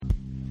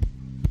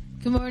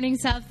Good morning,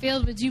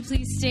 Southfield. Would you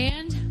please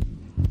stand?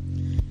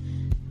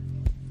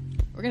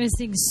 We're going to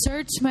sing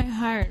Search My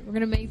Heart. We're going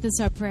to make this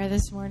our prayer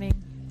this morning.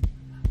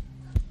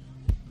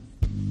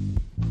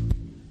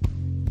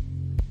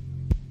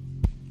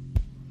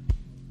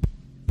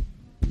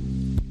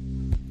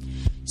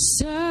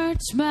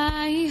 Search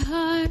my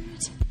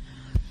heart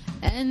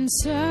and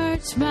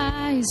search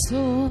my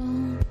soul.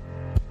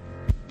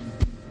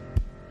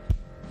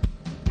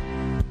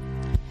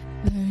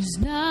 There's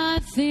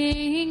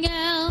nothing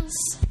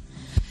else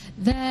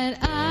that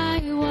I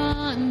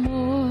want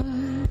more.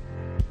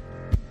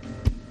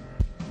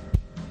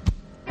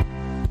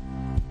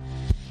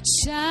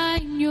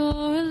 Shine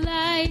your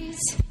light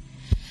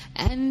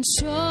and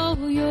show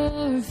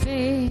your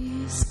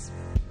face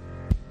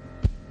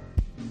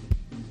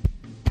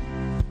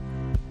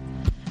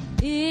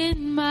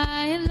in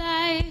my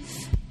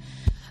life.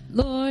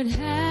 Lord,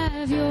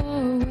 have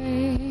your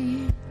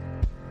way.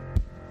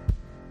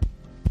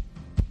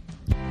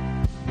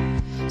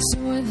 So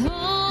with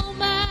all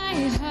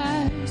my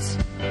heart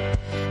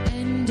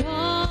and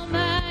all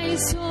my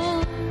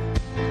soul,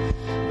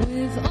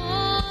 with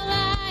all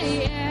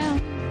I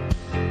am,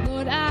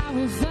 Lord, I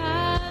will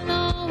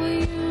follow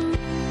you.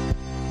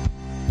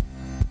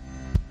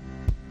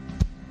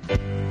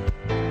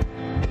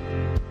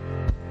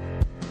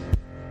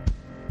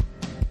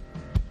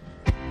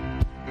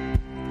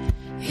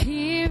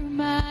 Hear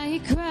my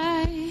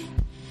cry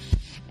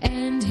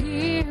and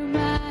hear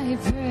my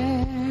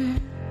prayer.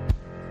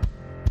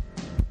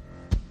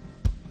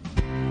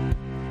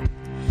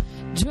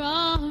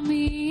 Draw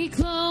me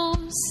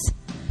close,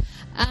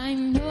 I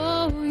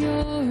know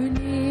you're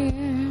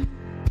near.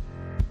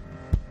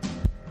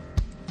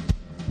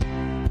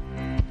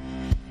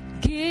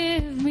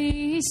 Give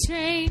me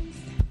strength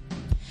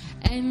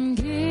and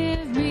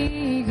give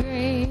me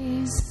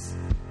grace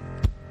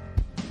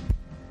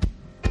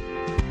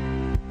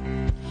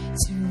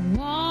to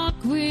walk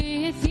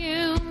with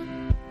you,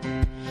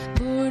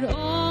 Lord,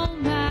 all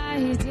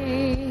my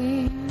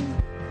days.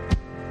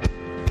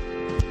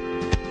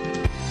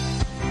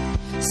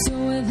 So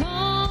with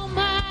all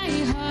my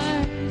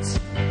heart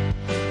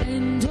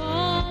and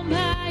all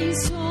my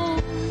soul,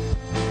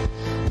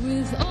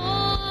 with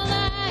all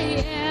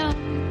I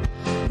am,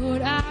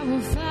 Lord, I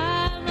will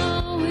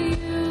follow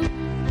you.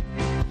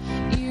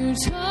 You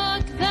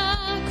took the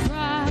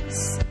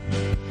cross,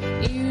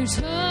 you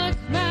took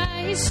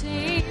my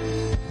shame,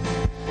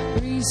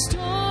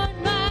 restored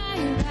my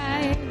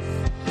life.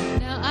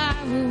 Now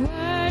I will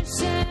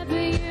worship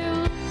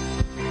you.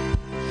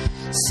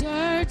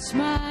 Search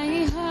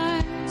my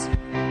heart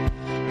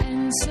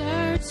and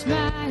search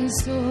my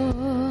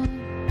soul.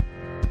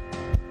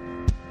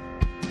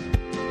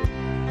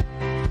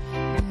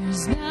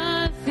 There's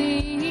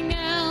nothing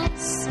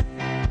else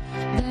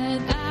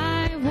that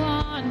I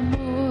want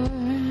more.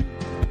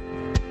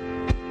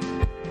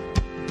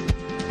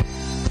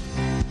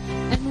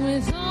 And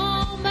with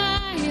all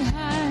my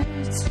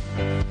heart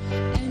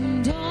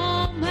and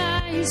all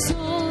my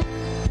soul,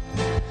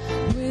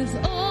 with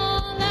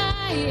all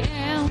I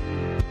am,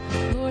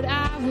 Lord,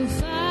 I will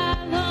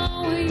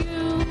follow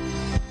you.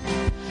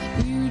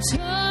 You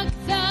took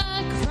the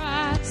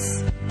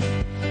cross,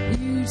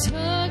 you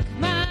took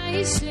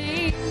my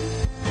shame,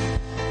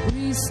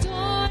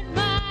 restored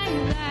my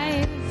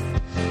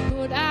life.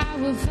 Lord, I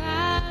will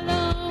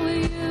follow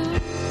you.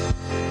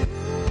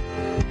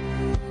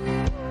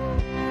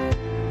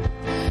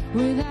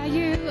 Without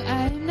you,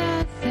 I'm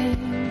nothing.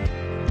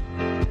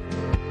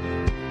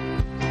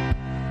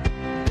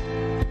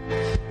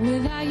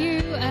 Without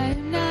you,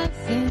 I'm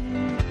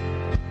nothing.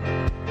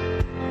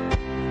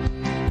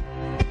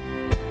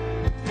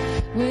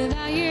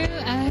 Without you,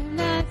 I'm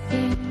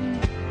nothing.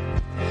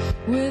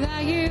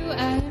 Without you,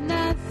 I'm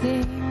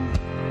nothing.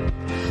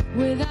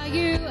 Without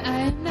you,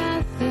 I'm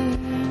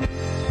nothing.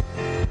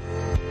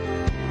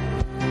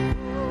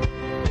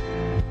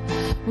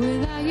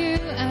 Without you,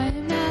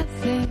 I'm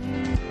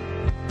nothing.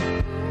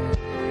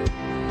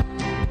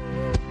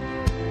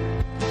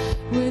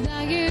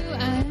 Without you,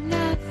 I'm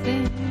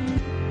nothing.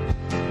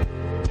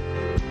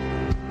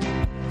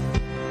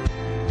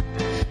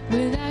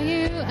 Without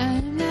you,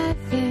 I'm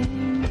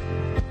nothing.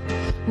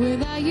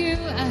 Without you,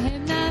 I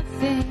am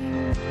nothing.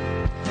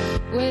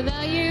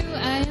 Without you,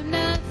 I am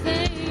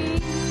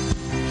nothing.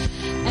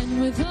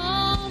 And with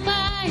all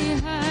my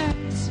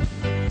heart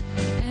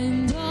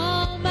and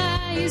all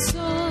my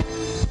soul,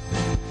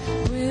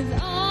 with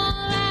all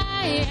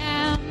I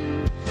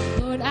am,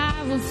 Lord,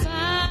 I will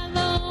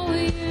follow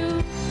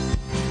you.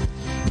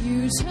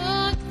 You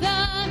took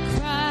the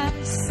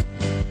cross,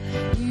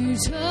 you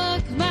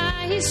took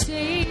my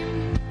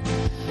shame,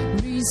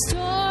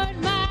 restored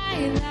my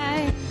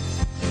life.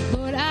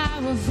 Lord, I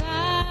will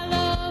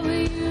follow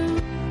you.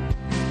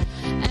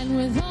 And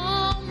with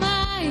all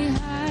my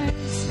heart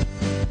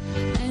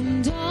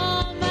and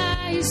all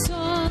my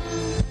soul,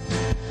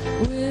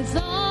 with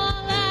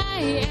all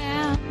I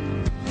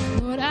am,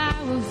 Lord,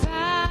 I will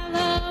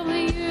follow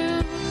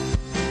you.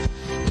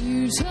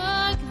 You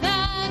took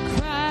the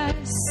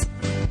cross,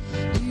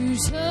 you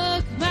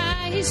took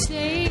my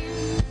shame,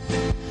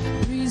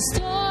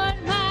 restored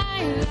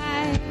my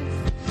life.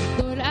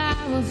 Lord, I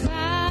will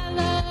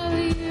follow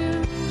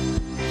you.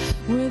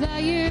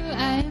 Without you,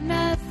 I am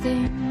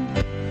nothing.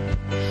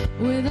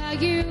 Without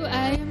you,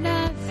 I am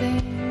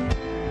nothing.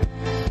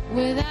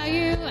 Without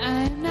you,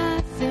 I am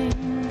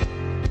nothing.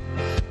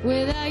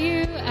 Without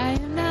you, I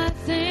am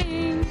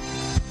nothing.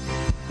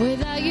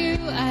 Without you,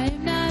 I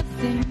am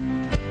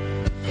nothing.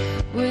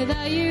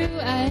 Without you,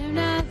 I am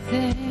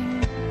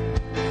nothing.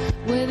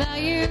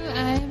 Without you,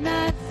 I am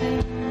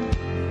nothing.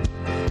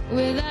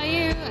 Without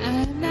you,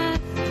 I am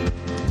nothing.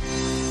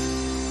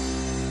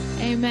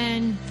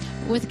 Amen.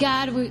 With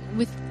God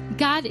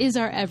is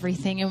our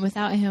everything, and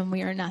without him,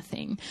 we are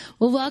nothing.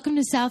 Well, welcome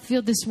to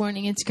Southfield this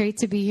morning. It's great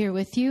to be here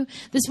with you.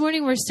 This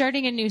morning, we're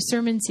starting a new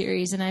sermon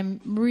series, and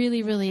I'm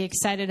really, really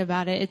excited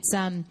about it. It's,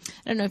 I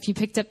don't know if you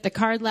picked up the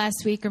card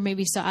last week or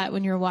maybe saw it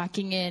when you were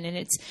walking in, and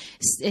it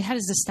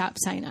has a stop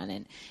sign on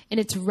it, and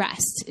it's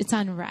rest. It's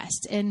on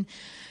rest. And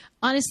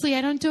honestly,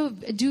 I don't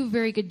do a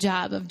very good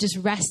job of just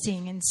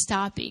resting and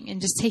stopping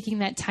and just taking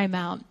that time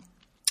out.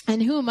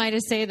 And who am I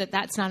to say that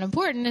that's not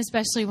important,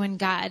 especially when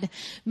God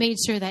made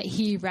sure that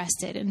he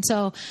rested. And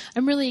so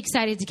I'm really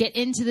excited to get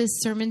into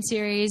this sermon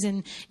series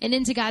and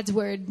into God's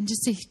word,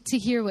 just to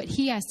hear what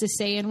he has to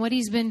say and what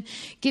he's been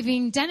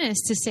giving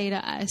Dennis to say to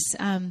us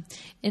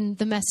in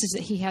the message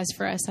that he has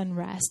for us on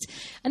rest.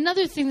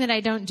 Another thing that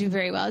I don't do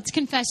very well, it's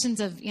confessions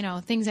of,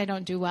 things I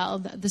don't do well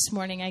this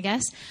morning, I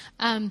guess,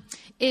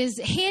 is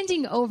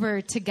handing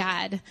over to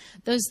God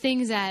those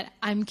things that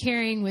I'm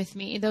carrying with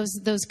me,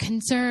 those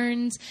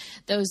concerns,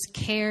 those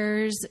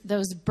cares,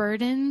 those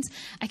burdens.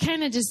 I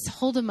kind of just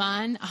hold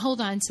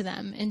on to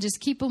them and just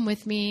keep them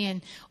with me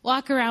and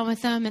walk around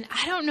with them. And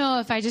I don't know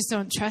if I just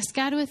don't trust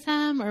God with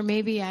them, or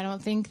maybe I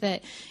don't think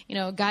that,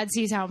 God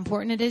sees how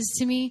important it is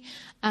to me.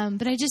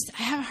 But I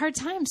have a hard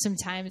time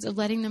sometimes of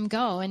letting them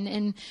go.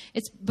 And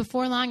it's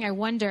before long, I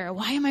wonder,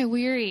 why am I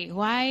weary?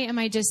 Why am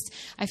I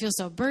I feel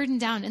so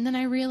burdened down? And then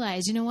I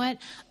realize, you know what?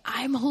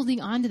 I'm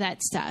holding on to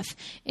that stuff.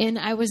 And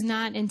I was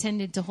not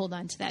intended to hold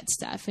on to that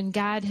stuff. And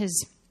God has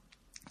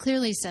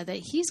clearly said that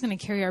he's going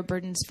to carry our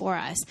burdens for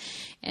us.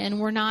 And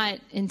we're not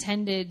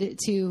intended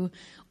to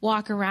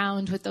walk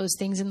around with those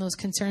things and those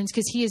concerns,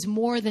 because he is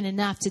more than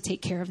enough to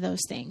take care of those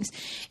things.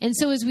 And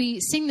so as we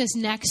sing this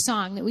next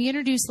song that we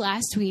introduced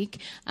last week,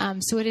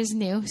 so it is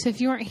new. So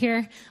if you weren't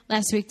here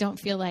last week, don't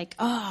feel like,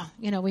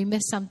 we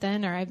missed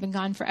something or I've been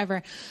gone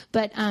forever.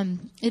 But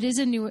it is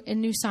a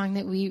new song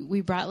that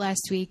we brought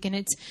last week, and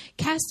it's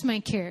Cast My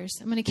Cares.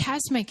 I'm going to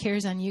cast my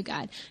cares on you,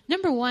 God.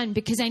 Number one,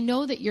 because I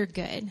know that you're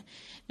good.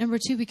 Number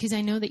two, because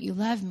I know that you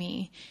love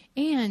me,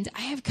 and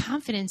I have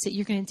confidence that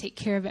you're going to take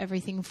care of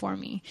everything for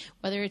me,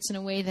 whether it's in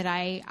a way that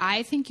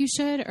I think you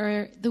should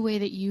or the way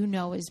that you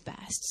know is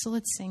best. So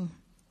let's sing.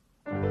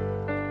 So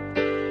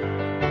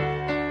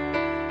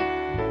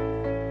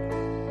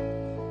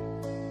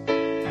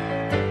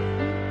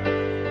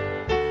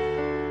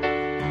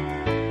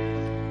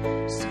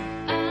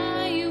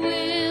I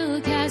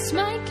will cast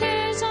my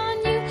cares on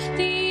you,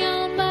 the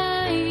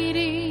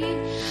Almighty.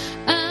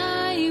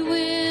 I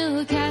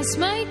will cast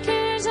my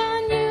cares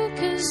on you,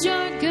 'cause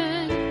you're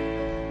good.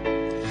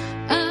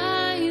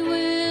 I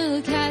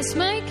will cast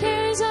my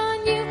cares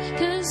on you,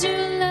 'cause you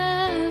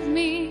love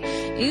me.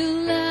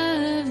 You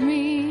love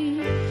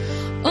me.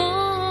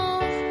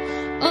 Oh,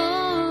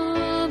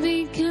 oh,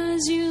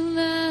 because you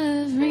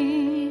love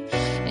me.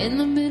 In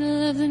the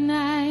middle of the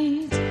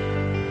night,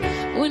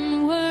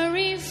 when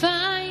worry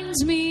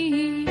finds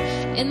me,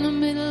 in the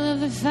middle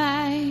of the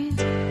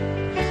fight,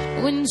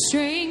 when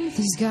strength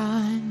is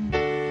gone,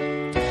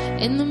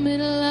 in the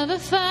middle of a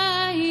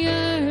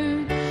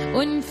fire,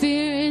 when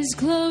fear is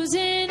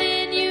closing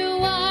in,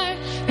 you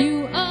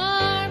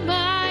are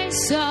my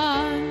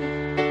song.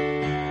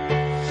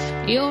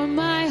 You're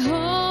my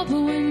hope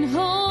when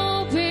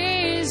hope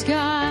is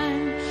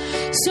gone.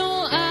 So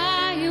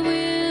I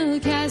will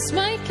cast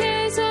my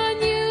cares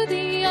on you,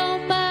 the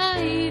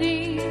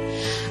Almighty.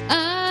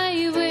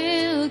 I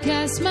will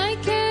cast my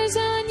cares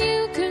on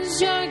you,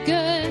 'cause you're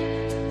good.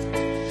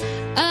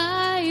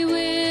 I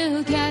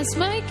will cast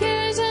my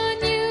cares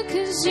on you,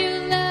 'cause you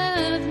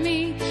love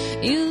me.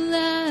 You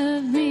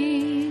love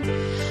me.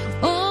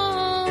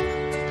 Oh,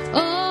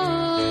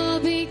 oh,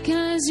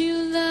 because you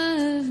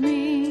love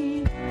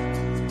me.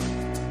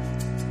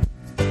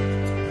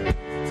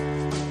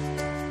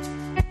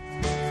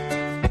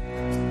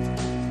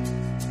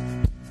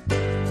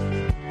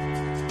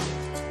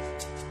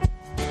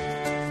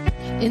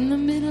 In the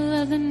middle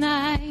of the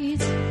night,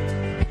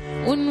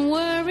 when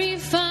worry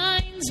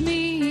finds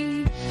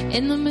me,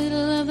 in the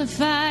middle of the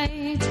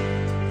fight,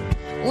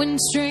 when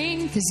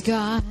strength is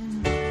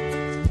gone,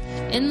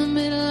 in the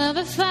middle of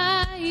a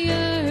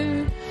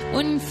fire,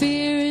 when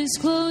fear is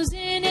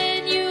closing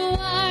in, you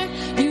are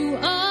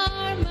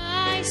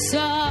my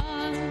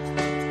song.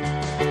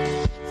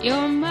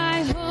 You're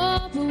my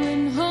hope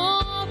when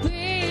hope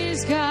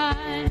is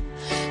gone.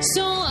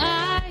 So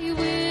I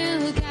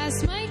will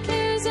cast my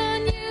cares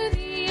on you,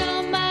 the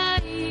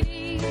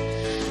Almighty.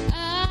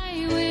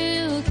 I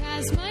will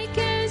cast my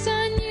cares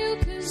on you,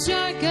 'cause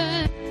you're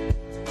good.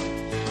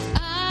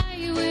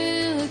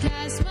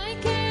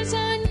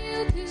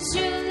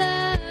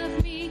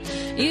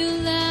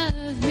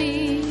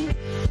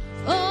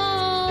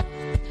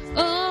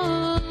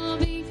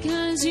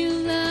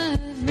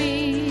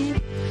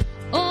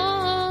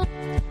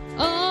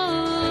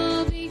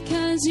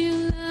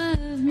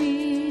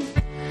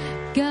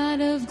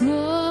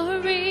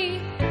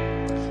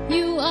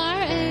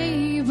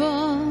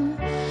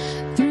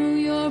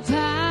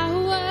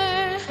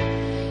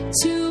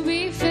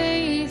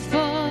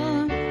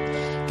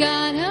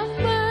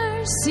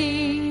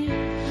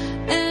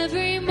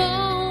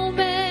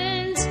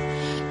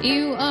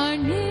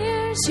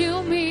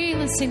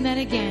 sing that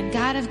again.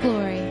 God of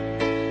glory.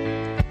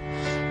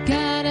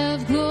 God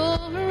of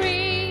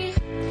glory,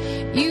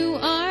 you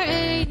are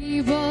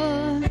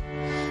able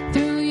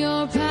through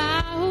your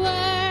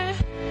power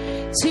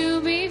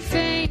to be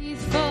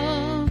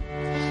faithful.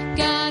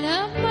 God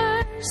of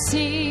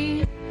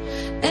mercy,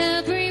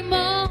 every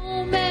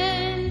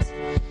moment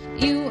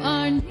you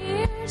are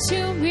near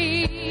to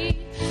me.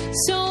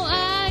 So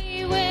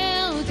I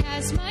will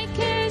cast my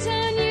cares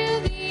on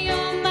you, the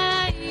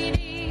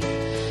Almighty.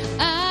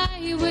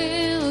 I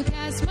will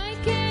cast my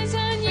cares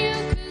on you,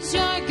 'cause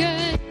you're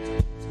good.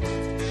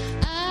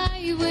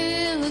 I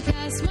will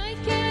cast my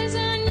cares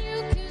on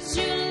you, 'cause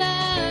you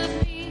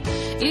love me.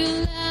 You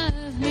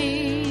love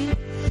me.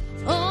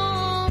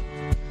 Oh,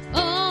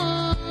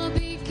 oh,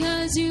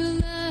 because you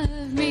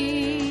love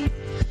me.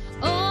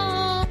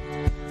 Oh,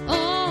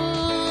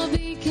 oh,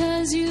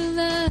 because you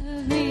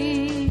love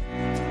me.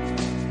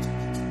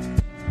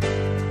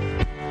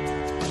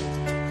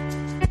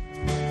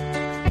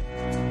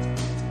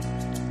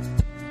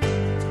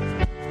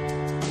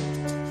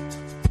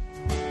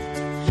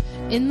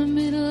 In the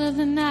middle of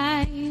the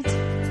night,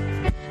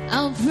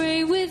 I'll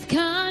pray with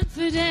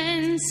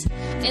confidence.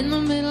 In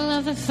the middle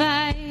of the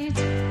fight,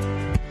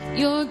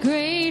 you're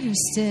greater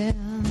still.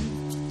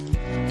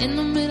 In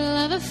the middle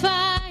of a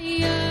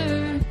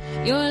fire,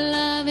 your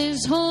love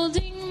is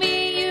holding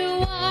me.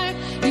 You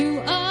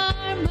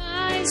are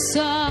my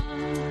song.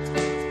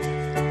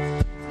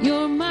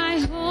 You're my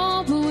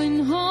hope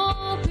when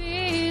hope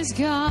is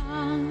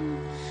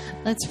gone.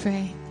 Let's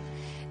pray.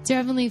 Dear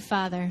Heavenly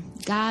Father,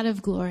 God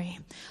of glory,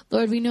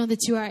 Lord, we know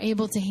that you are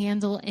able to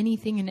handle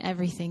anything and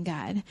everything,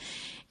 God.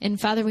 And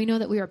Father, we know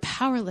that we are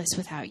powerless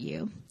without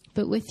you.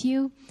 But with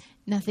you,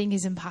 nothing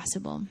is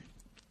impossible.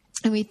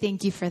 And we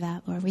thank you for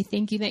that, Lord. We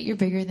thank you that you're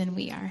bigger than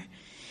we are.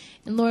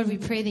 And Lord, we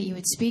pray that you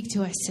would speak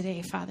to us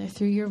today, Father,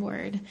 through your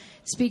word.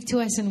 Speak to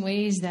us in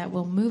ways that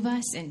will move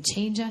us and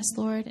change us,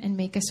 Lord, and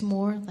make us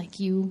more like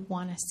you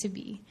want us to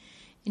be.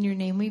 In your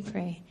name we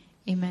pray.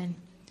 Amen.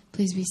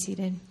 Please be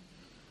seated.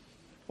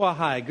 Well,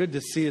 hi. Good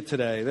to see you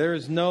today. There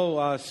is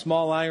no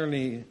small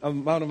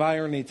amount of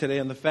irony today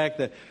in the fact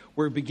that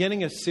we're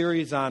beginning a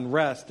series on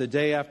rest the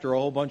day after a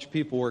whole bunch of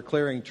people were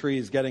clearing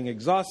trees, getting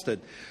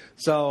exhausted.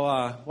 So,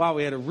 wow,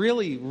 we had a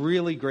really,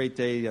 really great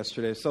day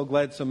yesterday. So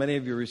glad so many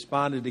of you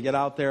responded to get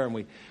out there,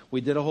 and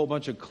we did a whole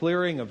bunch of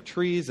clearing of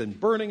trees and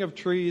burning of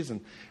trees,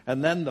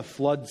 and then the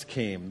floods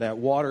came. That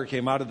water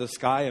came out of the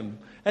sky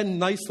and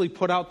nicely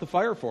put out the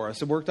fire for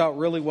us. It worked out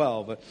really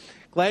well, but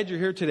glad you're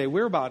here today.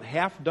 We're about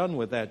half done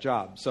with that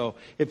job. So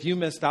if you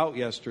missed out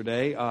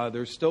yesterday,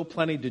 there's still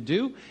plenty to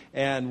do,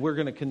 and we're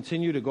going to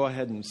continue to go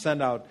ahead and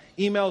send out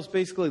emails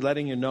basically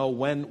letting you know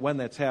when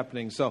that's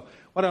happening. So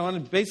what I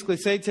want to basically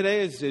say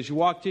today is, as you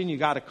walked in, you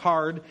got a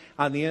card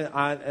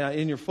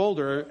in your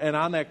folder, and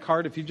on that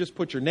card, if you just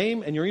put your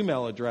name and your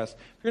email address,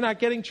 if you're not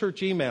getting church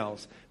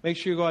emails, make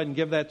sure you go ahead and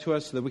give that to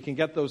us so that we can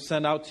get those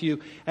sent out to you.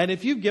 And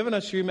if you've given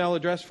us your email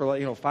address for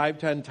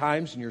 5-10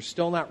 times and you're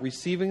still not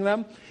receiving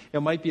them, it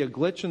might be a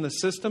glitch in the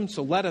system,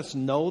 so let us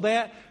know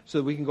that so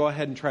that we can go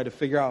ahead and try to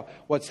figure out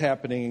what's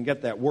happening and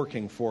get that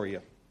working for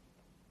you.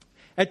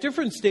 At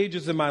different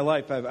stages in my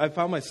life, I've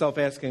found myself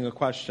asking a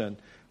question.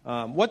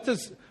 What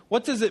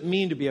does it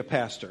mean to be a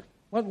pastor?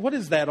 What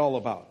is that all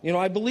about?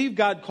 I believe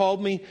God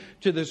called me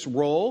to this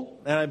role,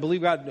 and I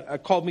believe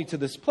God called me to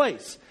this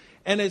place.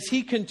 And as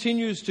he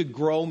continues to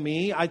grow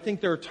me, I think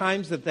there are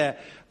times that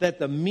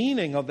the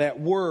meaning of that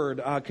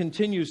word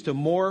continues to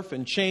morph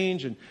and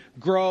change and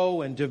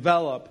grow and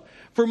develop.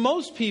 For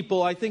most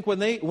people, I think when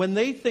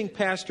they think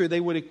pastor, they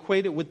would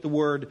equate it with the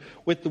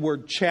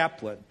word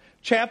chaplain.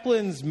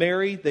 Chaplains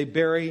marry, they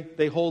bury,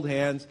 they hold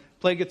hands,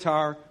 play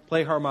guitar,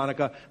 play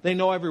harmonica. They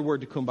know every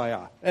word to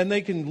Kumbaya. And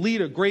they can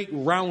lead a great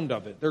round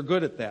of it. They're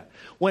good at that.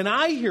 When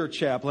I hear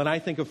chaplain, I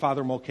think of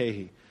Father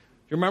Mulcahy.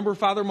 You remember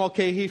Father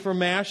Mulcahy from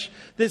MASH?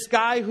 This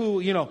guy who,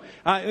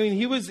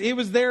 he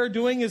was there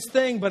doing his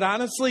thing, but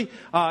honestly,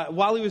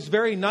 while he was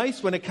very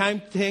nice, when it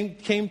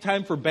came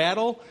time for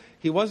battle,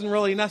 he wasn't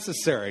really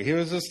necessary.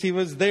 He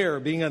was there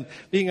being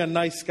a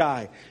nice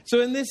guy. So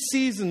in this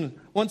season,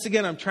 once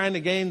again, I'm trying to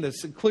gain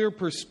this clear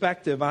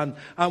perspective on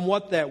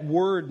what that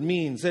word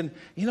means. And,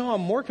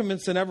 I'm more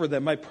convinced than ever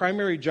that my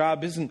primary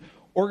job isn't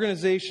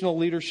organizational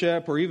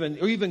leadership or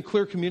even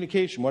clear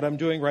communication, what I'm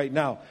doing right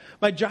now.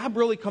 My job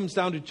really comes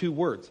down to two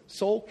words: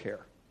 soul care.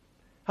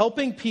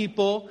 Helping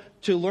people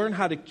to learn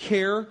how to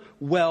care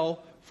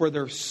well for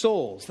their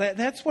souls.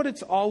 That's what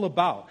it's all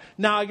about.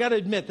 Now, I got to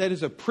admit, that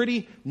is a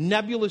pretty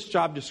nebulous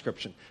job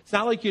description. It's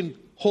not like you can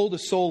hold a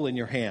soul in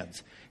your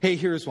hands. Hey,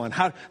 here's one.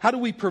 How do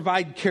we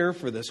provide care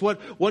for this? What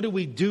do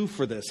we do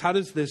for this? How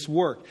does this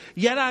work?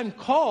 Yet I'm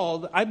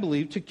called, I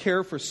believe, to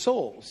care for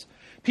souls.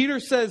 Peter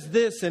says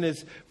this in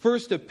his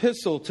first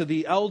epistle to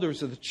the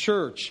elders of the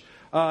church.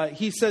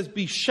 He says,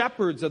 be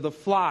shepherds of the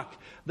flock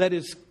that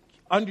is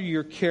under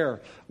your care,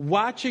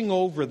 watching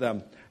over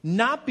them,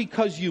 not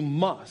because you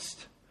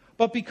must,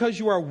 but because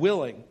you are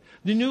willing.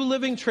 The New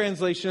Living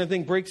Translation, I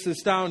think, breaks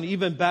this down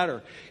even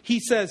better. He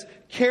says,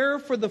 care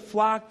for the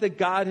flock that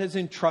God has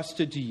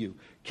entrusted to you.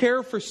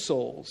 Care for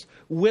souls.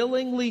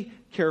 Willingly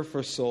care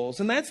for souls.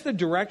 And that's the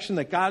direction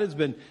that God has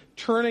been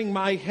turning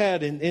my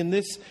head in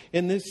this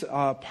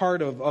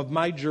part of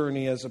my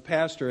journey as a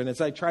pastor, and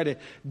as I try to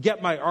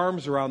get my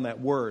arms around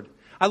that word.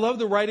 I love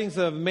the writings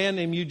of a man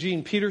named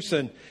Eugene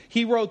Peterson.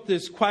 He wrote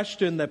this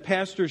question that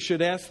pastors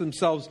should ask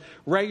themselves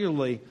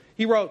regularly.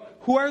 He wrote,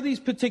 who are these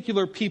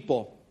particular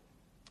people?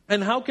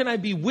 And how can I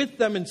be with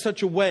them in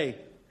such a way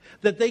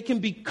that they can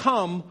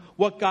become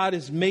what God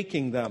is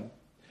making them?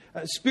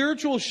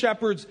 Spiritual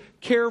shepherds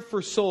care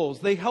for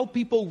souls. They help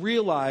people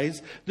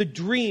realize the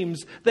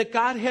dreams that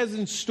God has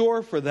in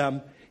store for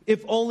them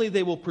if only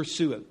they will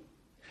pursue it.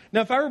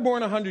 Now, if I were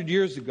born 100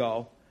 years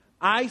ago,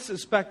 I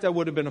suspect I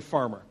would have been a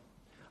farmer.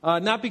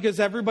 Not because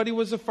everybody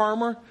was a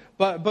farmer,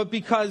 but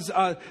because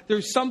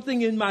there's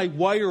something in my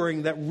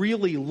wiring that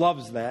really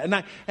loves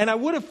that. And I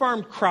would have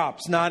farmed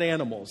crops, not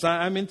animals.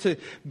 I'm into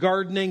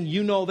gardening.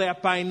 You know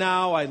that by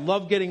now. I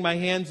love getting my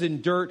hands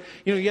in dirt.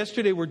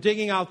 Yesterday we're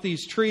digging out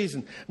these trees,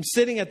 and I'm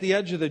sitting at the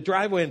edge of the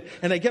driveway,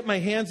 and I get my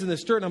hands in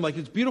this dirt, and I'm like,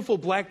 it's beautiful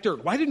black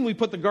dirt. Why didn't we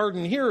put the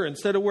garden here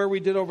instead of where we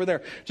did over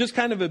there? Just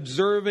kind of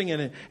observing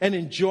and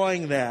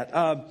enjoying that.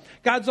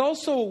 God's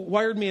also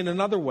wired me in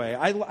another way.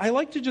 I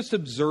like to just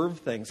observe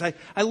things.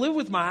 I live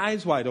with my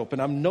eyes wide open.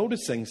 I'm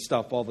noticing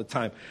stuff all the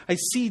time. I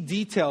see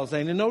details.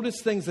 I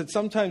notice things that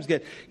sometimes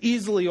get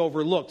easily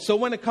overlooked. So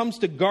when it comes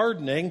to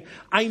gardening,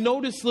 I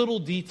notice little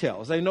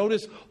details. I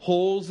notice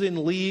holes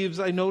in leaves.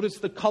 I notice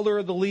the color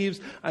of the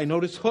leaves. I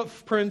notice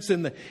hoof prints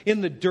in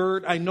the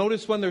dirt. I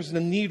notice when there's a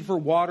need for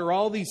water,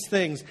 all these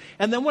things.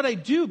 And then what I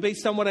do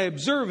based on what I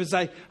observe is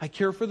I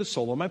care for the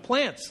soul of my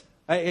plants.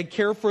 I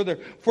care for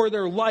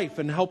their life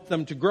and help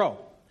them to grow.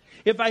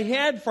 If I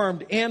had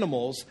farmed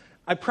animals,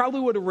 I probably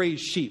would have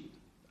raised sheep.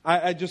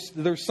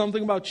 There's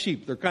something about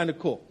sheep. They're kind of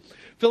cool.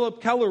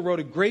 Philip Keller wrote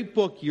a great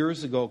book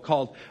years ago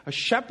called A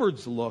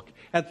Shepherd's Look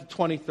at the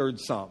 23rd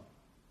Psalm.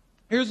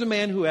 Here's a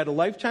man who had a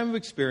lifetime of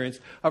experience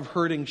of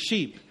herding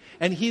sheep.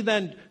 And he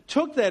then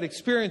took that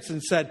experience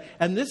and said,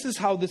 and this is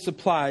how this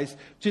applies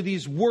to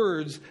these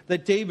words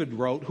that David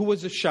wrote, who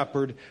was a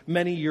shepherd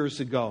many years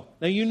ago.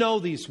 Now, you know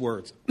these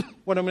words.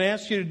 What I'm going to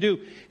ask you to do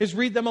is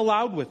read them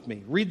aloud with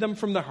me. Read them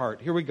from the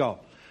heart. Here we go.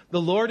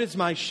 The Lord is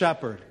my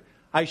shepherd.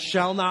 I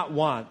shall not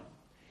want.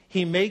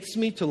 He makes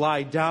me to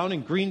lie down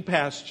in green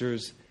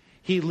pastures.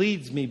 He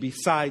leads me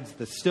beside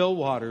the still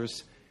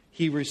waters.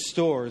 He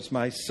restores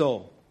my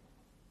soul.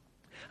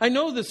 I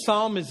know the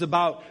psalm is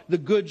about the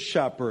good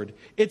shepherd.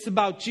 It's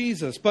about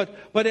Jesus. But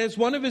as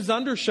one of his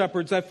under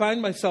shepherds, I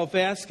find myself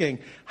asking,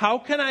 how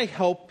can I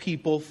help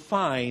people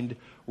find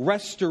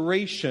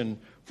restoration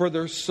for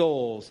their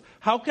souls?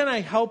 How can I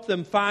help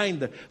them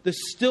find the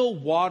still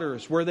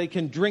waters where they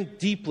can drink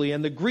deeply,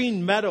 and the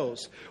green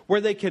meadows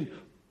where they can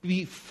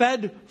be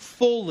fed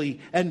fully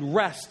and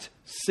rest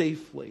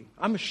safely?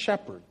 I'm a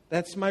shepherd.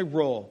 That's my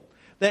role.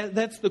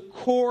 That's the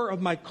core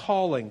of my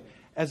calling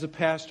as a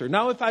pastor.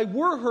 Now, if I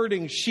were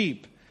herding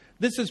sheep,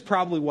 this is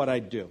probably what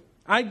I'd do.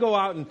 I'd go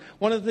out, and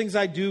one of the things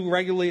I do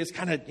regularly is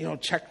kind of,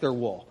 check their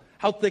wool.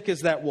 How thick is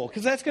that wool?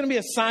 Because that's going to be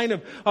a sign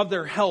of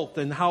their health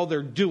and how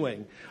they're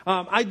doing.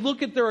 I'd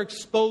look at their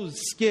exposed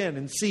skin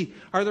and see,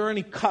 are there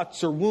any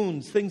cuts or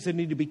wounds, things that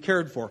need to be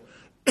cared for?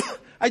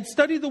 I'd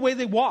study the way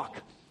they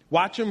walk.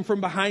 Watch them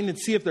from behind and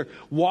see if they're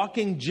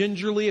walking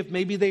gingerly, if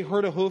maybe they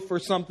hurt a hoof or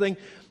something.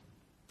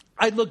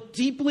 I'd look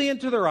deeply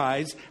into their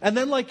eyes, and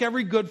then like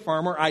every good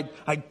farmer,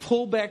 I'd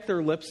pull back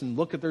their lips and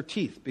look at their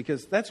teeth,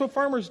 because that's what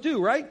farmers do,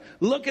 right?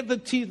 Look at the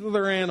teeth of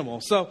their animal.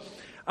 So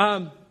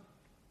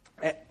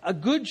a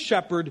good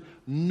shepherd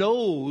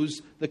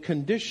knows the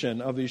condition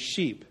of his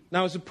sheep.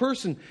 Now, as a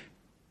person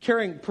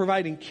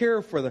providing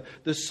care for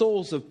the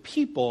souls of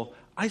people,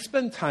 I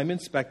spend time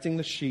inspecting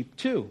the sheep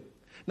too.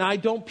 Now, I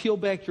don't peel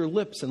back your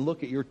lips and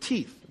look at your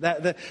teeth.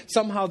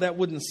 Somehow that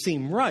wouldn't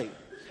seem right.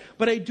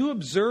 But I do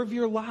observe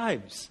your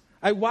lives.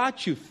 I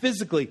watch you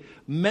physically,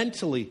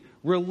 mentally,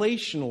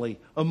 relationally,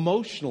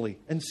 emotionally,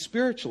 and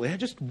spiritually. I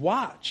just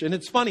watch. And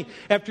it's funny,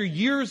 after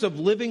years of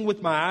living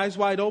with my eyes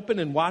wide open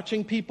and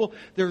watching people,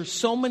 there are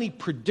so many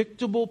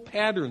predictable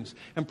patterns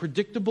and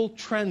predictable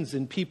trends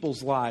in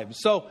people's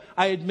lives. So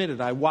I admit it,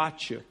 I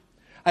watch you.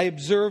 I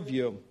observe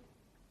you.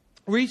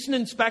 Recent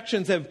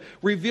inspections have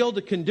revealed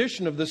a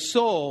condition of the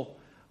soul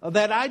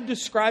that I'd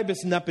describe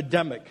as an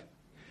epidemic.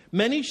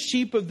 Many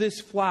sheep of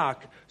this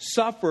flock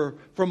suffer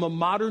from a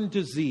modern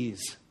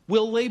disease.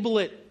 We'll label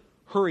it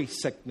hurry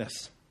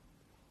sickness.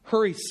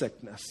 Hurry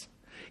sickness.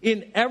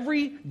 In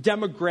every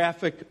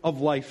demographic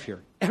of life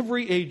here,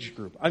 every age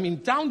group,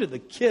 down to the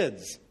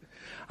kids,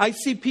 I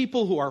see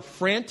people who are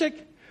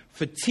frantic,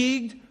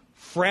 fatigued,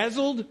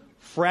 frazzled,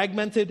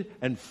 fragmented,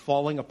 and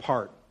falling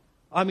apart.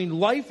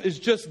 Life is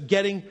just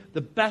getting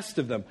the best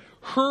of them.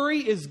 Hurry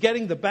is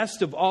getting the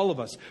best of all of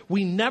us.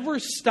 We never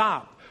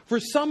stop. For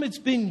some, it's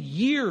been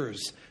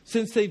years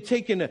since they've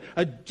taken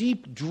a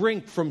deep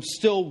drink from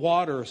still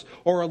waters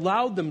or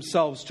allowed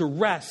themselves to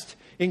rest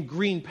in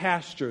green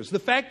pastures. The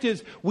fact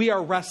is, we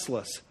are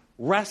restless.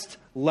 We're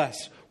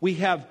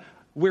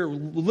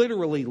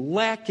literally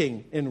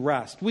lacking in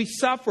rest. We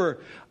suffer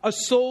a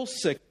soul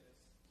sickness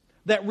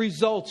that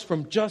results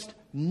from just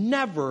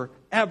never,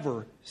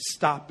 ever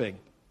stopping.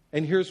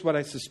 And here's what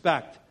I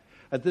suspect,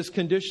 that this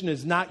condition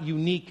is not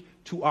unique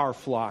to our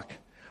flock.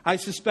 I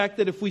suspect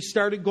that if we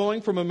started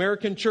going from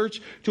American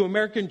church to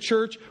American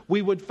church,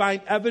 we would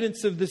find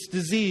evidence of this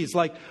disease,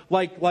 like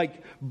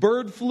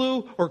bird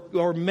flu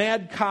or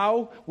mad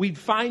cow. We'd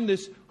find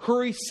this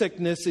hurry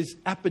sickness is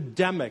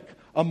epidemic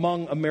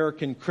among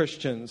American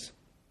Christians.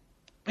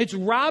 It's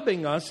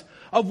robbing us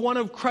of one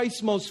of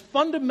Christ's most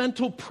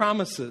fundamental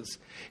promises.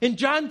 In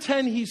John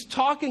 10, he's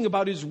talking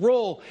about his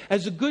role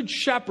as a good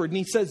shepherd, and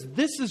he says,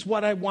 this is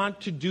what I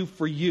want to do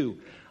for you.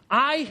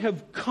 I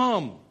have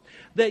come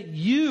that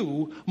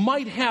you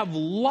might have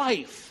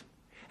life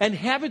and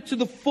have it to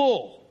the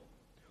full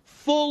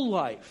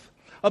life,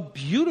 a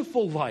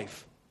beautiful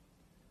life.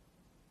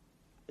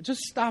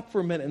 Just stop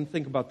for a minute and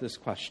think about this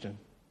question.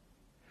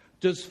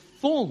 Does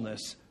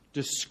fullness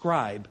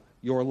describe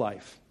your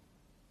life?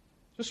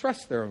 Just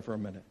rest there for a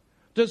minute.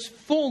 Does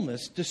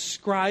fullness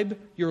describe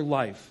your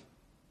life?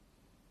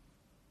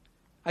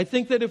 I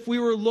think that if we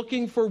were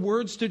looking for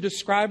words to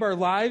describe our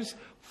lives,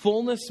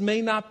 fullness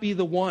may not be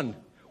the one.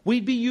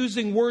 We'd be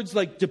using words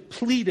like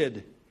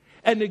depleted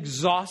and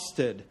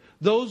exhausted.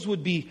 Those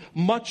would be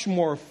much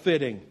more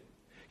fitting.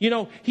 You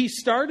know, he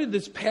started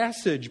this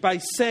passage by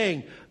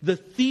saying, the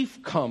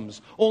thief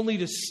comes only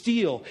to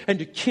steal and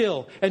to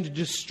kill and to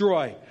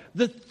destroy.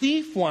 The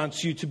thief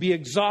wants you to be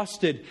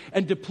exhausted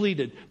and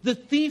depleted. The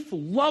thief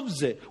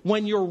loves it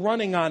when you're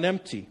running on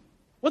empty.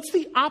 What's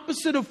the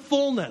opposite of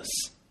fullness?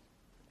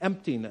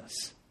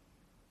 Emptiness.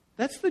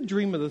 That's the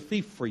dream of the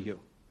thief for you.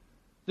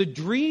 The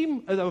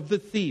dream of the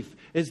thief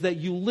is that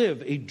you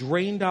live a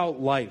drained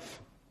out life.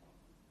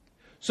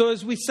 So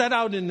as we set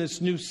out in this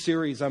new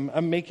series,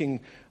 I'm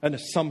making an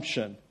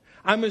assumption.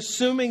 I'm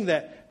assuming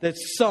that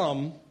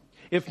some,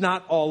 if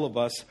not all of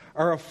us,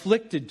 are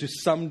afflicted to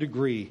some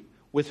degree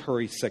with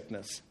hurry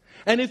sickness.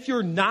 And if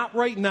you're not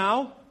right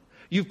now,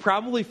 you've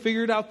probably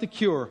figured out the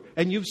cure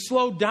and you've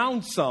slowed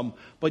down some,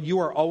 but you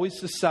are always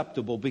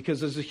susceptible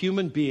because as a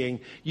human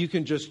being, you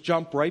can just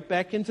jump right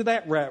back into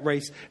that rat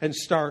race and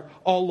start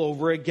all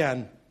over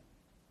again.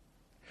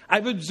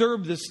 I've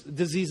observed this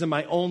disease in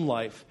my own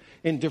life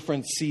in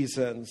different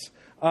seasons.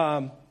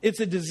 It's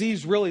a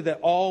disease really that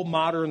all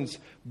moderns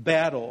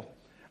battle.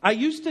 I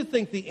used to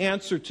think the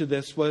answer to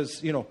this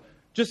was,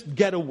 just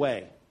get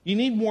away. You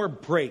need more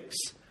breaks.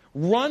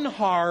 Run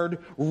hard,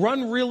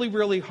 run really,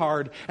 really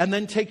hard, and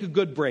then take a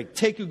good break,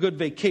 take a good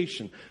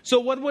vacation. So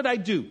what would I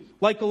do?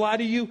 Like a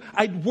lot of you,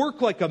 I'd work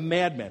like a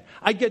madman.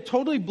 I'd get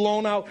totally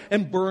blown out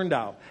and burned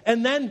out.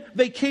 And then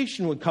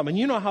vacation would come, and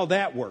you know how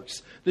that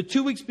works. The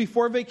 2 weeks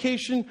before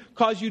vacation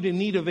cause you to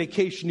need a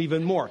vacation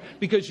even more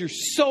because you're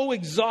so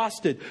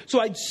exhausted. So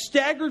I'd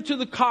stagger to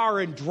the car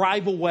and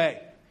drive away.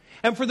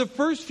 And for the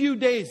first few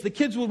days, the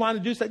kids would want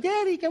to do stuff.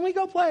 Daddy, can we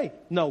go play?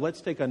 No,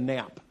 let's take a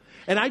nap.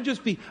 And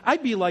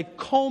I'd be like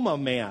coma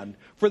man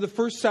for the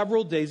first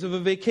several days of a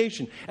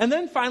vacation. And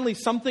then finally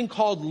something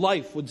called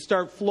life would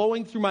start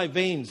flowing through my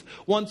veins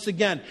once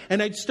again.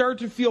 And I'd start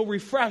to feel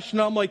refreshed.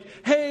 And I'm like,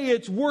 hey,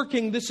 it's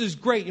working. This is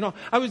great.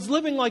 I was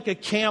living like a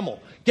camel.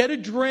 Get a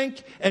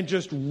drink and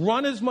just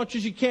run as much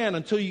as you can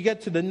until you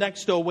get to the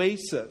next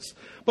oasis.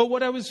 But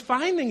what I was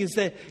finding is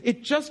that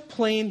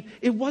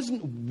it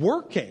wasn't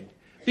working.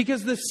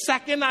 Because the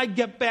second I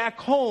get back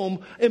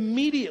home,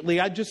 immediately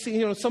I just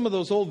see, some of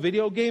those old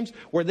video games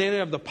where they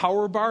have the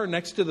power bar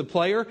next to the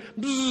player.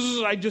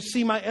 I just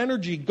see my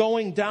energy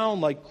going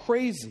down like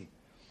crazy.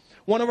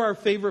 One of our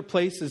favorite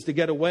places to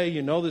get away,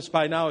 you know this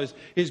by now,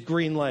 is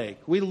Green Lake.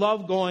 We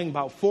love going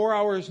about 4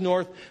 hours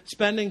north,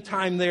 spending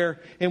time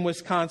there in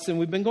Wisconsin.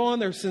 We've been going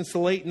there since the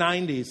late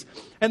 90s.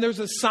 And there's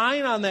a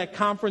sign on that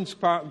conference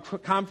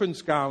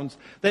grounds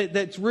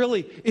that's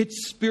really,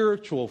 it's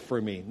spiritual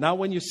for me. Now,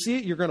 when you see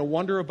it, you're going to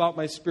wonder about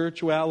my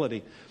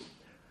spirituality.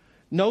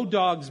 No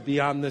dogs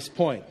beyond this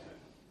point.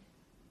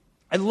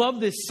 I love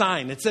this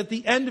sign. It's at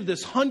the end of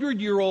this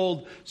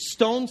 100-year-old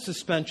stone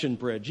suspension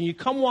bridge. And you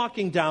come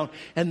walking down,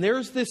 and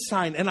there's this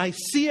sign. And I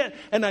see it,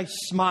 and I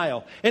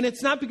smile. And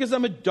it's not because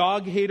I'm a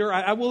dog hater.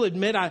 I will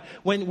admit,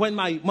 when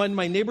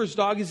my neighbor's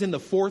dog is in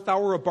the 4th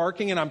hour of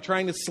barking and I'm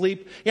trying to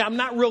sleep, I'm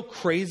not real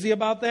crazy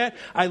about that.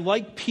 I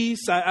like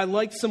peace. I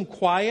like some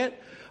quiet.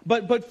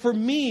 But for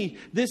me,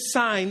 this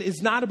sign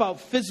is not about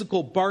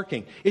physical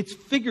barking. It's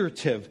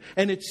figurative,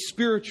 and it's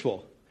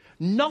spiritual.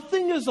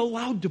 Nothing is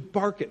allowed to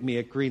bark at me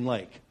at Green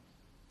Lake.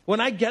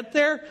 When I get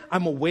there,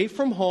 I'm away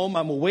from home.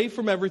 I'm away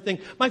from everything.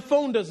 My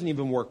phone doesn't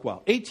even work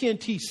well.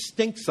 AT&T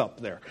stinks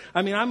up there.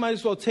 I might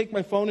as well take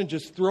my phone and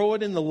just throw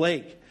it in the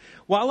lake.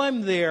 While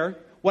I'm there,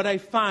 what I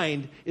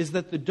find is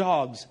that the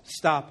dogs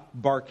stop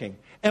barking.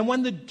 And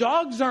when the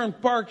dogs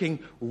aren't barking,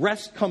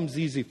 rest comes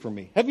easy for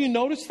me. Have you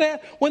noticed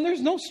that? When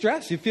there's no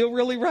stress, you feel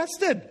really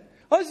rested.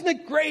 Oh, isn't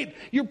it great?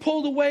 You're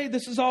pulled away.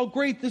 This is all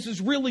great. This is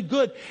really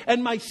good.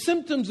 And my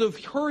symptoms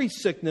of hurry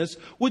sickness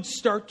would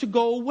start to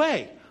go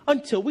away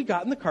until we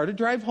got in the car to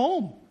drive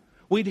home.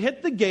 We'd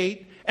hit the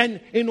gate, and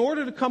in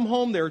order to come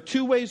home, there are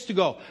 2 ways to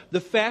go.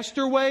 The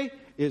faster way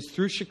is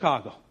through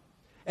Chicago.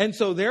 And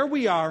so there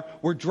we are.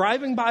 We're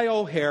driving by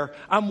O'Hare.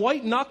 I'm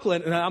white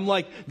knuckling, and I'm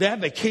like, that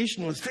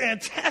vacation was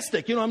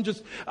fantastic.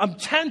 I'm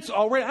tense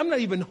already. I'm not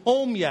even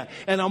home yet,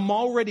 and I'm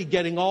already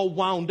getting all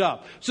wound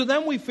up. So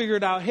then we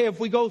figured out, hey, if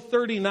we go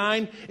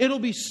 39, it'll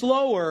be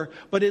slower,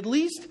 but at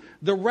least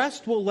the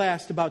rest will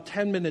last about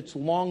 10 minutes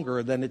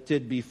longer than it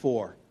did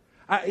before.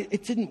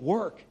 It didn't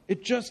work.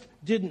 It just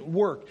didn't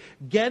work.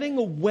 Getting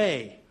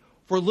away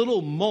for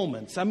little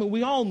moments. I mean,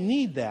 we all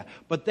need that,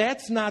 but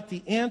that's not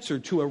the answer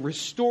to a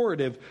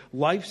restorative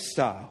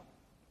lifestyle.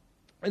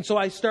 And so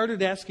I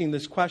started asking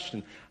this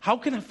question: how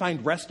can I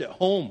find rest at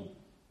home?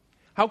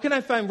 How can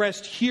I find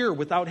rest here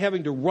without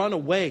having to run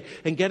away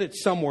and get it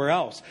somewhere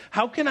else?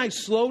 How can I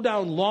slow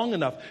down long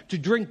enough to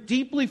drink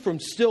deeply from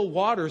still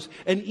waters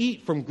and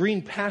eat from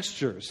green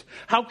pastures?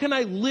 How can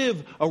I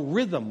live a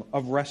rhythm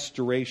of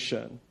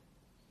restoration?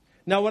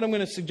 Now, what I'm going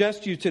to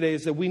suggest to you today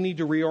is that we need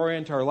to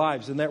reorient our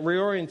lives. And that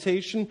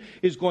reorientation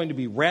is going to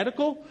be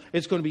radical.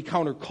 It's going to be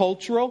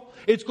countercultural.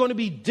 It's going to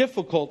be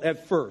difficult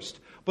at first.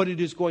 But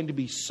it is going to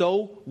be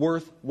so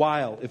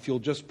worthwhile if you'll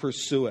just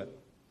pursue it.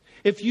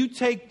 If you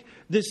take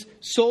this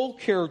soul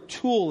care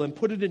tool and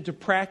put it into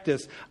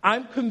practice,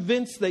 I'm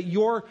convinced that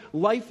your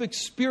life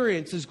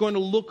experience is going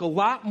to look a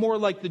lot more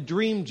like the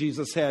dream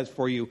Jesus has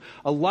for you.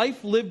 A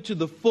life lived to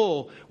the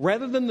full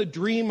rather than the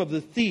dream of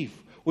the thief,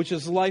 which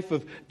is a life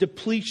of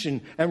depletion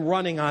and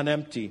running on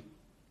empty.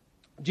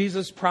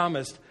 Jesus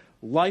promised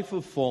life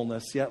of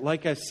fullness, yet,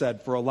 like I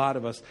said, for a lot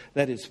of us,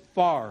 that is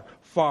far,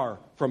 far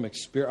from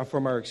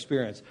our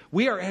experience.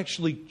 We are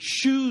actually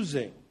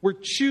choosing. We're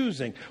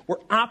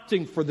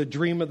opting for the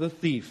dream of the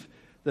thief.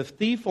 The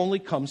thief only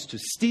comes to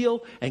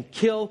steal and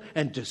kill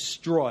and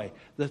destroy.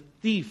 The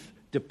thief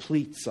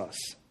depletes us.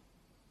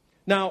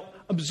 Now,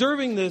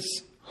 observing this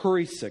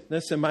hurry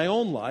sickness in my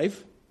own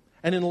life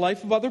and in the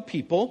life of other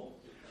people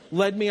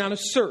led me on a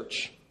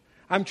search.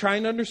 I'm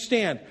trying to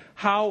understand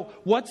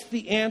what's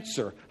the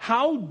answer?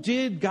 How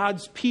did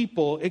God's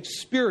people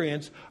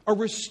experience a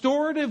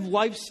restorative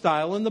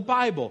lifestyle in the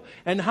Bible?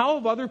 And how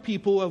have other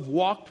people who have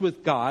walked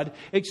with God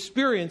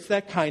experienced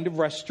that kind of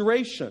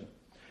restoration?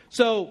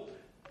 So,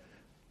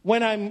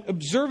 when I'm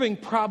observing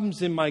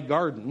problems in my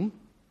garden,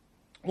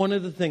 one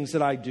of the things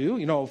that I do,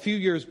 a few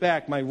years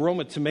back, my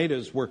Roma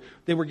tomatoes were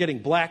getting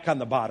black on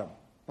the bottom.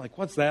 Like,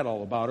 what's that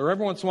all about? Or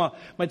every once in a while,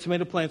 my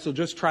tomato plants will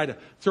just try to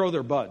throw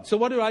their bud. So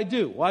what do?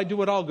 Well, I do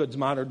what all good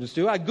moderns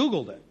do. I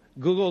Googled it.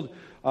 Googled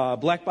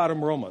black bottom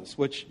Romas,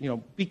 which,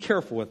 be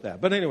careful with that.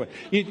 But anyway,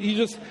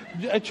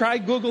 I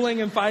tried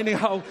Googling and finding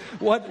out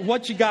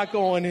what you got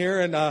going here.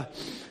 And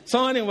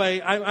so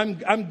anyway, I'm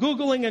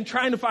Googling and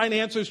trying to find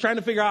answers, trying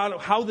to figure out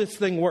how this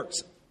thing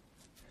works.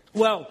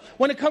 Well,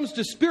 when it comes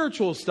to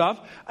spiritual stuff,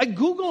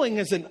 Googling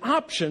is an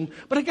option,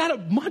 but I got a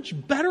much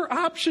better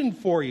option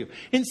for you.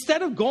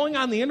 Instead of going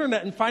on the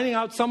internet and finding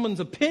out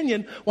someone's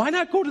opinion, why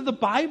not go to the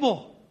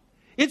Bible?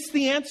 It's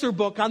the answer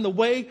book on the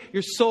way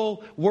your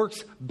soul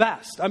works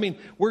best. I mean,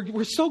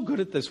 we're so good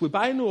at this. We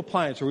buy a new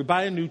appliance or we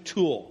buy a new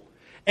tool.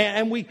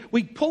 And we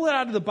pull it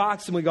out of the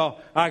box and we go,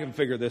 I can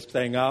figure this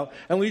thing out.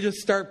 And we just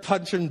start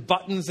punching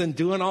buttons and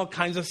doing all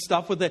kinds of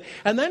stuff with it.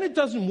 And then it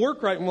doesn't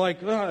work right. And we're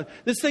like,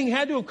 this thing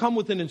had to have come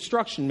with an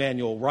instruction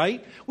manual,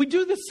 right? We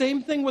do the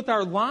same thing with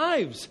our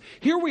lives.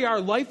 Here we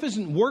are, life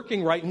isn't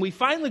working right. And we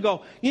finally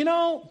go,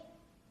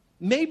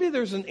 maybe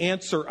there's an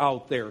answer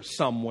out there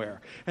somewhere.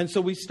 And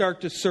so we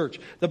start to search.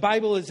 The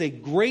Bible is a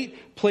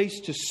great place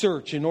to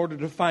search in order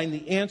to find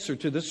the answer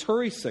to this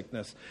hurry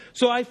sickness.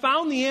 So I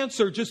found the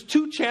answer just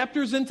 2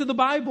 chapters into the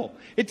Bible.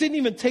 It didn't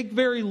even take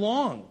very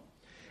long.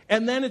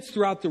 And then it's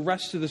throughout the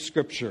rest of the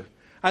Scripture.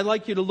 I'd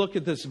like you to look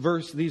at these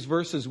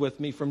verses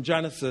with me from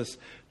Genesis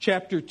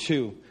chapter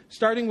 2.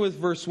 Starting with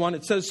verse 1,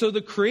 it says, So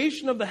the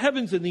creation of the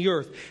heavens and the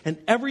earth and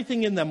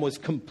everything in them was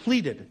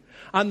completed.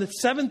 On the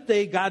 7th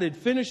day, God had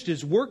finished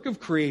his work of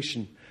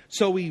creation,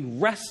 so he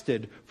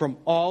rested from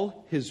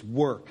all his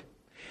work.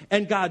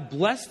 And God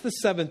blessed the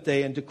 7th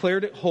day and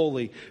declared it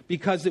holy,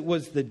 because it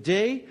was the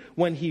day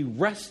when he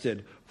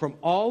rested from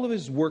all of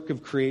his work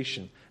of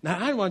creation. Now,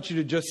 I want you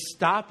to just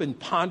stop and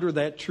ponder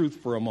that truth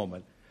for a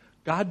moment.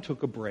 God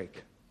took a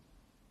break.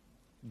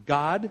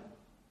 God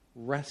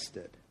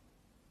rested.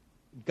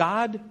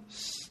 God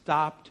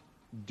stopped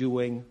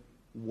doing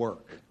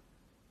work.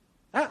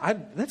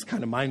 That's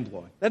kind of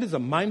mind-blowing. That is a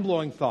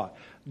mind-blowing thought.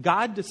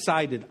 God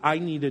decided I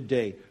need a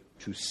day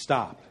to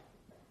stop.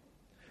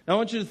 Now, I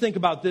want you to think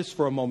about this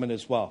for a moment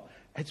as well.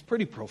 It's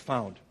pretty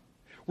profound.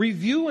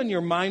 Review in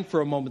your mind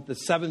for a moment the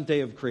 7th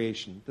day of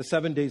creation, the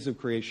 7 days of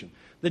creation,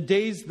 the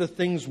days the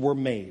things were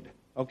made,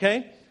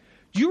 okay?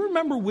 Do you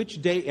remember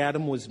which day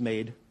Adam was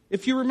made?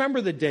 If you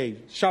remember the day,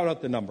 shout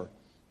out the number.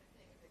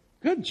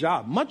 Good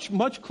job. Much,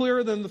 much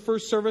clearer than the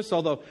first service,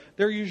 although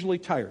they're usually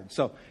tired.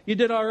 So you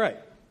did all right.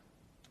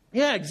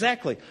 Yeah,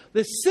 exactly.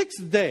 The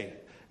 6th day,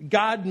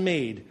 God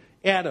made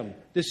Adam,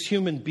 this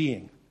human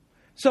being.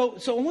 So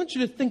I want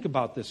you to think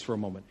about this for a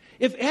moment.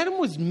 If Adam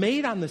was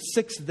made on the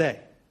 6th day,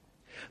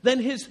 then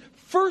his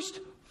first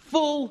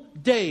full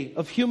day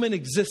of human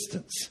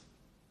existence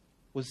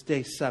was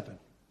day 7.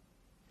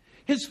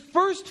 His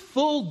first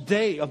full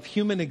day of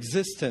human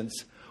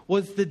existence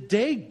was the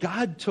day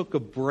God took a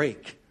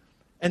break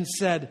and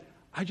said,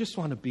 I just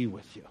want to be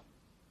with you.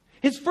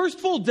 His first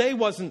full day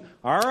wasn't,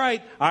 all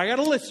right, I got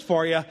a list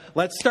for you.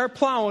 Let's start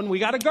plowing. We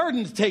got a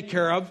garden to take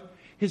care of.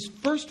 His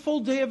first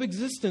full day of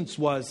existence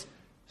was,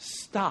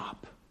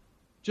 stop.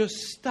 Just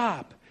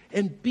stop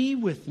and be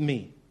with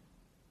me.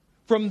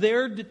 From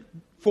there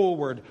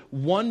forward,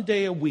 one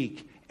day a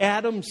week,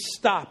 Adam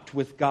stopped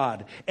with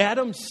God.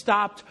 Adam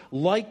stopped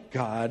like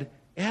God.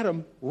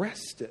 Adam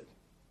rested.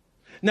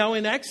 Now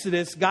in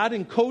Exodus, God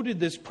encoded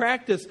this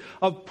practice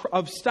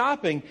of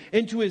stopping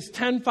into his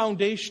 10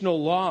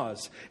 foundational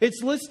laws.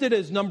 It's listed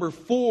as number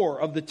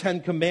 4 of the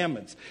 10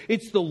 commandments.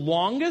 It's the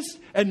longest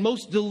and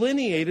most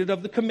delineated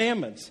of the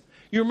commandments.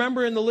 You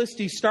remember in the list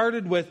he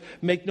started with,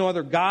 make no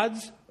other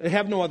gods,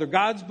 have no other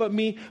gods but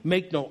me,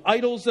 make no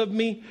idols of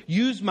me,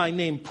 use my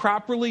name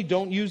properly,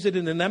 don't use it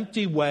in an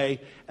empty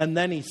way. And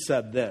then he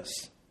said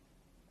this,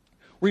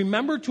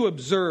 remember to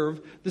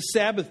observe the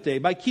Sabbath day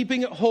by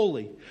keeping it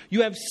holy.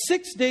 You have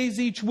 6 days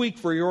each week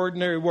for your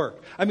ordinary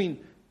work. I mean,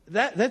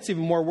 that's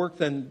even more work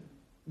than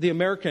the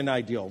American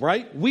ideal,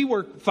 right? We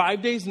work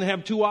 5 days and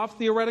have 2 off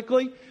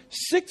theoretically.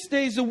 6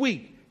 days a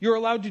week. You're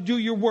allowed to do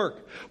your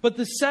work. But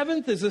the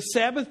 7th is a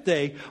Sabbath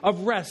day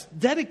of rest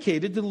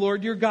dedicated to the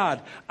Lord your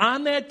God.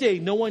 On that day,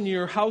 no one in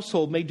your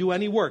household may do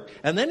any work.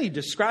 And then he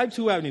describes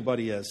who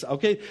anybody is.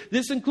 Okay?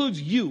 This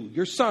includes you,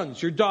 your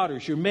sons, your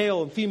daughters, your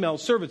male and female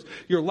servants,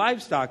 your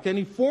livestock,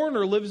 any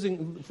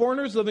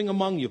foreigners living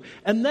among you.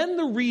 And then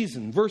the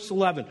reason, verse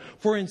 11,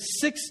 for in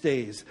 6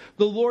 days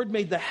the Lord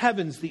made the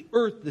heavens, the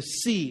earth, the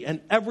sea, and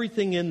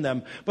everything in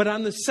them. But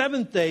on the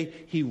 7th day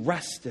he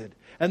rested.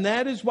 And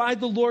that is why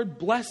the Lord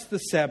blessed the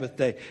Sabbath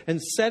day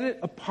and set it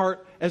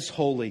apart as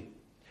holy.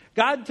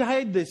 God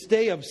tied this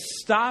day of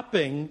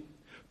stopping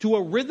to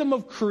a rhythm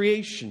of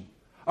creation,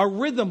 a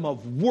rhythm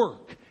of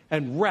work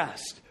and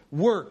rest,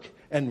 work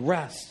and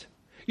rest.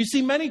 You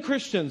see, many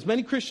Christians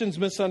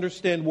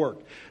misunderstand work.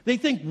 They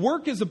think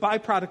work is a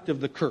byproduct of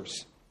the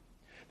curse.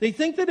 They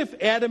think that if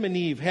Adam and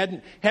Eve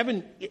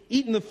haven't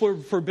eaten the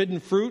forbidden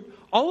fruit,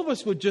 all of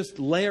us would just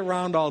lay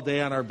around all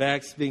day on our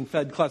backs being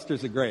fed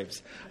clusters of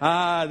grapes.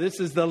 This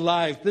is the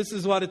life. This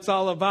is what it's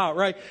all about,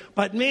 right?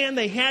 But man,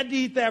 they had to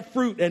eat that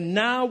fruit, and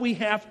now we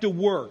have to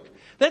work.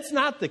 That's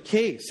not the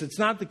case. It's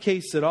not the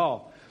case at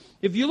all.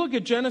 If you look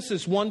at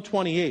Genesis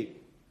 1:28,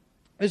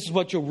 this is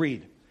what you'll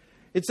read.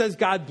 It says,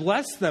 God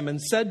blessed them and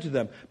said to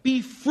them,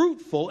 be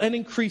fruitful and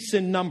increase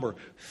in number.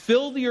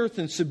 Fill the earth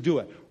and subdue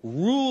it.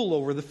 Rule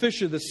over the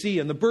fish of the sea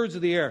and the birds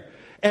of the air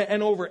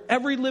and over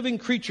every living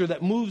creature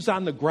that moves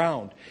on the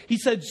ground. He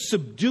said,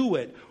 subdue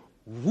it.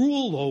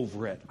 Rule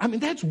over it. I mean,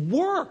 that's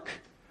work.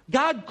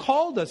 God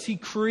called us. He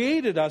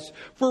created us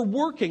for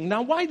working.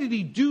 Now, why did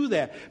he do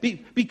that?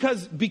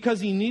 Because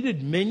he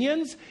needed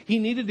minions? He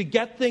needed to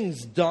get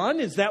things done?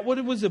 Is that what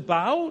it was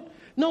about?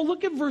 No,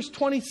 look at verse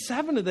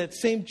 27 of that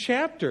same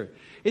chapter.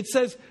 It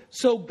says,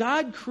 so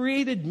God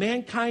created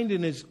mankind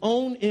in his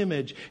own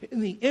image. In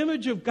the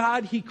image of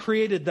God, he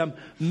created them.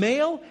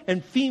 Male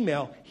and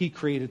female, he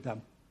created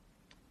them.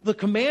 The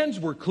commands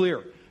were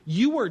clear.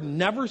 You were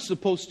never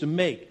supposed to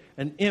make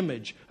an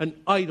image, an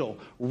idol,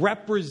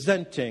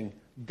 representing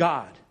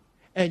God.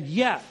 And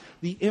yet,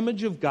 the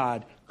image of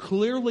God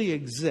clearly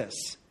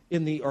exists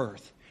in the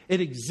earth.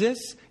 It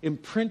exists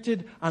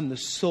imprinted on the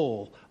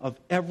soul of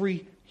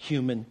every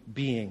human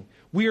being.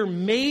 We are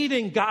made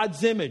in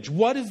God's image.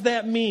 What does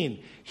that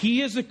mean?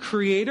 He is a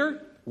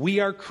creator. We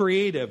are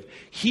creative.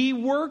 He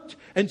worked,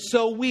 and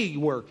so we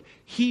work.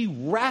 He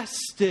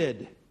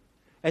rested,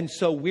 and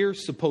so we're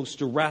supposed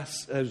to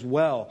rest as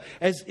well.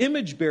 As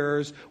image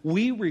bearers,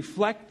 we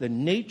reflect the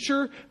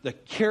nature, the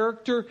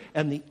character,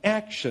 and the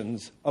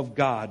actions of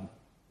God.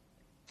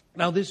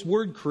 Now, this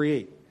word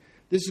create,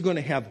 this is going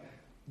to have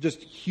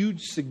just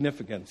huge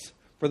significance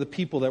for the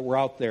people that were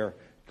out there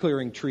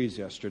clearing trees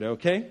yesterday,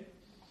 okay?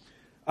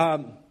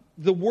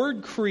 The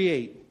word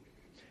create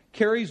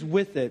carries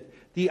with it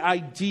the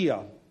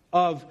idea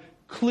of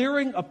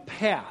clearing a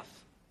path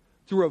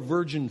through a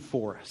virgin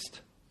forest.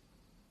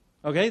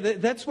 Okay,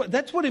 that's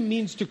what it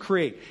means to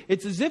create.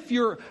 It's as if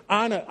you're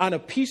on a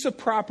piece of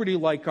property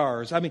like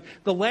ours. I mean,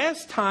 the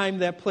last time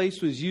that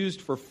place was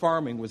used for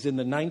farming was in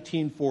the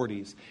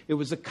 1940s. It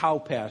was a cow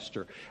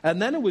pasture.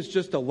 And then it was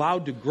just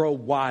allowed to grow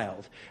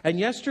wild. And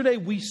yesterday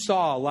we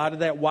saw a lot of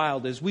that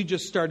wild as we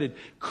just started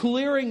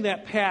clearing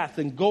that path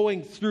and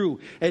going through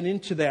and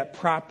into that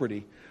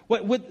property.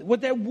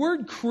 What that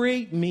word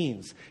create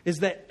means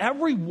is that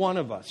every one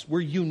of us, we're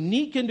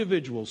unique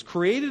individuals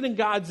created in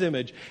God's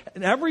image.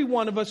 And every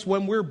one of us,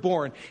 when we're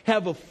born,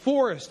 have a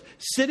forest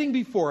sitting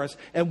before us.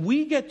 And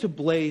we get to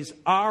blaze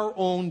our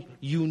own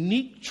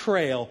unique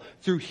trail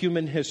through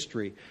human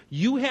history.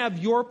 You have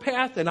your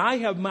path and I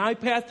have my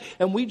path.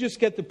 And we just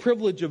get the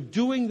privilege of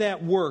doing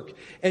that work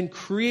and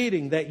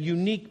creating that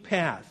unique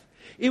path.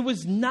 It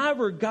was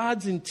never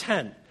God's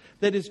intent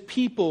that his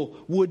people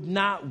would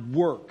not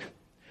work.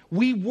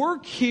 We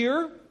work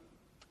here,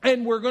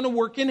 and we're going to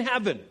work in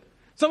heaven.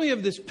 Some of you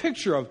have this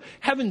picture of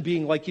heaven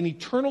being like an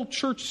eternal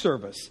church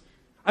service.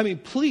 I mean,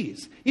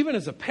 please, even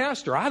as a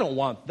pastor, I don't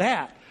want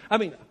that. I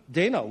mean,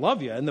 Dana, I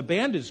love you, and the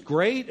band is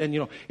great,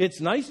 and,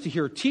 it's nice to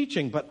hear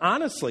teaching, but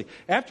honestly,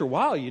 after a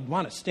while, you'd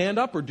want to stand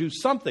up or do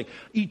something.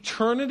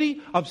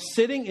 Eternity of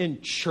sitting in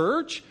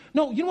church?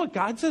 No, you know what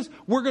God says?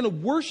 We're going to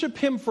worship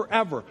Him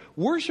forever.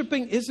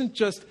 Worshiping isn't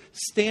just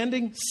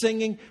standing,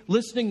 singing,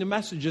 listening to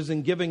messages,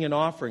 and giving in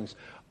offerings.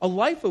 A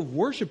life of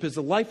worship is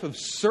a life of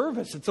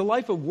service. It's a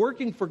life of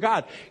working for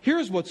God.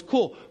 Here's what's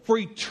cool. For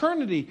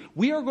eternity,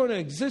 we are going to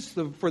exist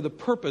for the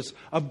purpose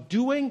of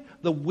doing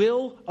the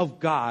will of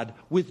God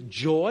with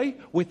joy,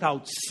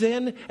 without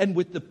sin, and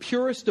with the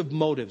purest of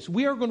motives.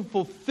 We are going to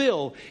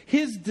fulfill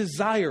His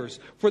desires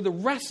for the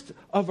rest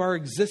of our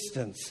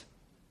existence.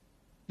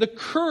 The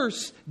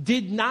curse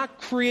did not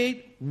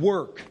create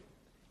work.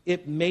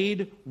 It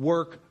made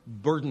work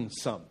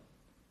burdensome.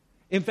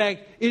 In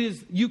fact,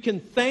 you can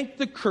thank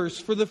the curse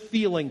for the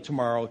feeling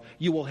tomorrow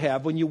you will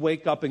have when you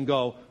wake up and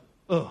go,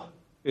 "Ugh,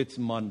 it's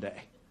Monday."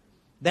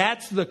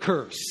 That's the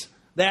curse.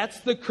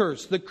 That's the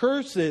curse. The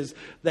curse is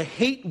the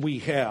hate we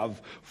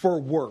have for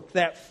work,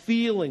 that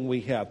feeling we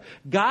have.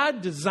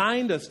 God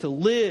designed us to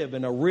live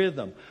in a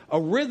rhythm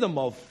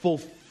of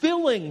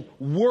fulfilling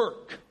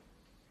work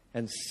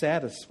and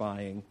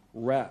satisfying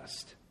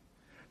rest.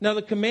 Now,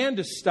 the command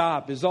to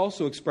stop is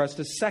also expressed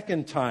a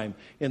second time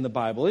in the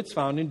Bible. It's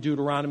found in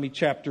Deuteronomy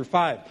chapter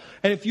 5.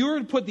 And if you were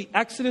to put the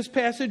Exodus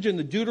passage and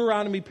the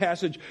Deuteronomy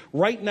passage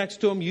right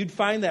next to them, you'd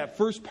find that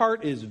first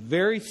part is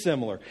very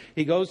similar.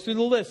 He goes through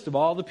the list of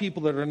all the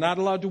people that are not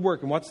allowed to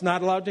work and what's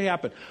not allowed to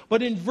happen.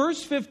 But in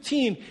verse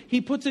 15,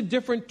 he puts a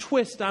different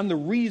twist on the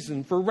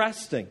reason for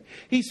resting.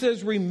 He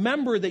says,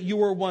 "Remember that you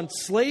were once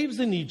slaves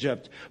in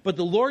Egypt, but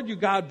the Lord your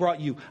God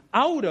brought you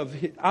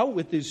out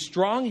with His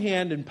strong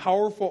hand and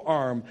powerful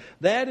arm.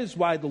 That is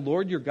why the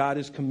Lord your God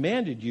has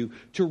commanded you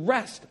to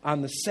rest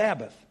on the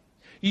Sabbath."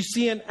 You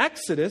see, in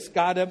Exodus,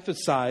 God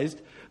emphasized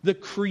the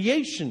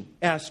creation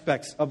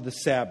aspects of the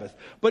Sabbath.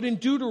 But in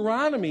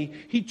Deuteronomy,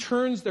 He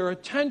turns their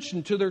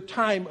attention to their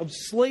time of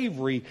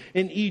slavery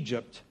in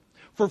Egypt.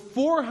 For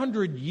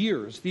 400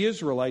 years, the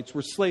Israelites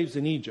were slaves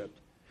in Egypt.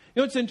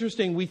 You know, it's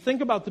interesting. We think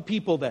about the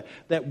people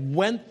that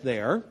went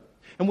there,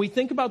 and we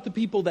think about the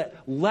people that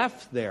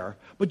left there.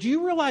 But do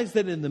you realize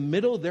that in the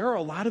middle, there are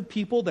a lot of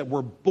people that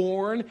were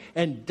born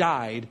and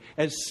died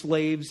as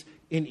slaves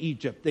in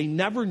Egypt? They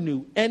never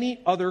knew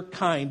any other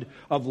kind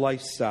of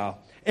lifestyle.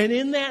 And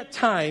in that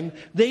time,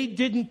 they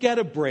didn't get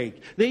a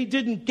break. They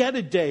didn't get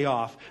a day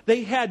off.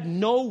 They had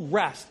no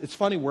rest. It's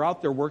funny, we're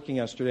out there working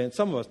yesterday, and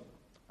some of us,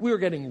 we were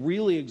getting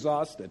really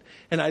exhausted.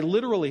 And I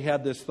literally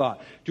had this thought.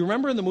 Do you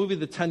remember in the movie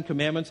The Ten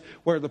Commandments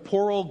where the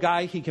poor old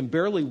guy, he can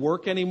barely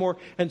work anymore,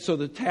 and so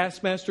the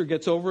taskmaster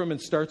gets over him and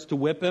starts to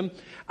whip him?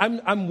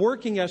 I'm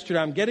working yesterday.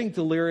 I'm getting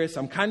delirious.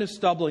 I'm kind of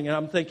stumbling, and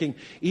I'm thinking,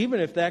 even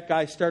if that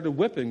guy started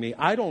whipping me,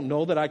 I don't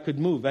know that I could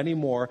move any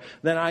more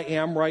than I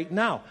am right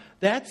now.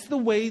 That's the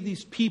way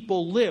these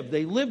people lived.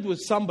 They lived with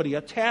somebody,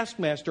 a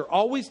taskmaster,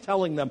 always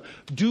telling them,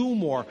 do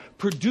more,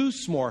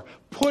 produce more,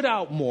 put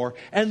out more,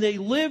 and they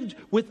lived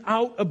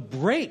without a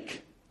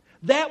break.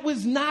 That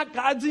was not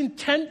God's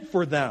intent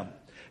for them.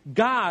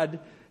 God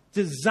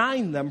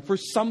designed them for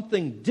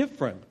something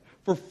different.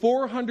 For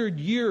 400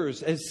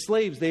 years as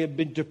slaves, they had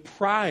been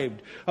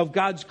deprived of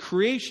God's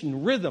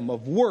creation rhythm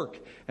of work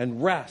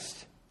and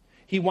rest.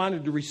 He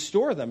wanted to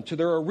restore them to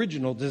their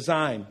original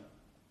design.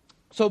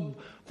 So,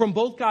 from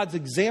both God's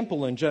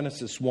example in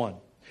Genesis 1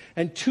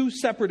 and two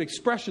separate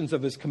expressions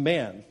of His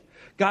command,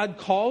 God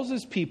calls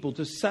His people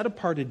to set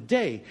apart a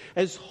day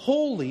as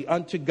holy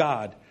unto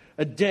God,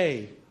 a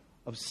day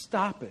of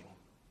stopping.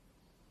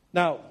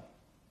 Now,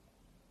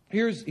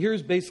 here's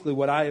basically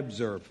what I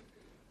observe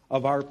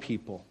of our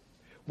people.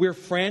 We're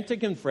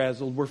frantic and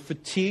frazzled. We're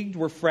fatigued.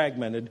 We're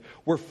fragmented.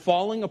 We're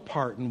falling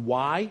apart. And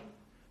why?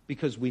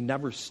 Because we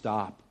never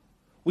stop.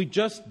 We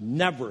just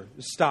never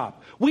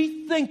stop.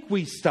 We think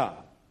we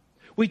stop.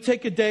 We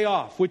take a day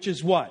off, which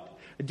is what?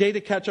 A day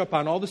to catch up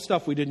on all the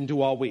stuff we didn't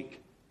do all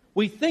week.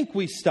 We think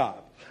we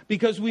stop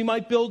because we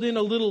might build in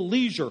a little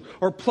leisure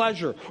or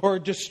pleasure or a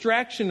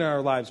distraction in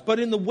our lives. But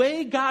in the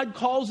way God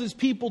calls His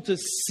people to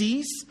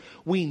cease,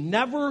 we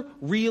never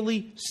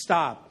really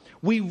stop.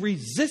 We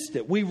resist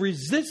it. We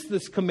resist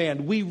this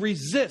command. We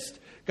resist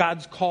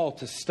God's call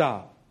to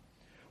stop.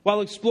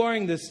 While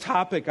exploring this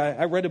topic,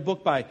 I read a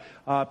book by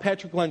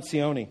Patrick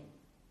Lencioni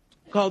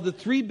called The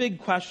Three Big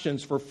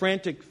Questions for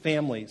Frantic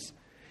Families.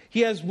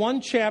 He has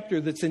one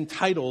chapter that's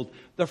entitled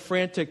The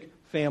Frantic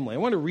Family. I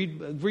want to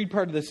read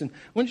part of this. And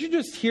why don't you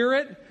just hear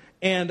it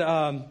and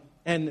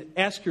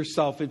ask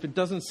yourself if it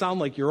doesn't sound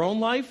like your own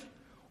life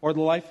or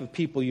the life of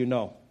people you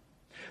know.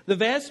 The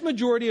vast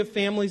majority of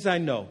families I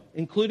know,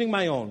 including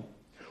my own,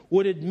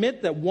 would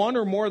admit that one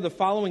or more of the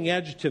following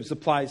adjectives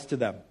applies to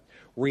them: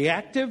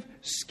 reactive,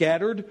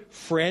 scattered,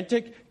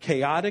 frantic,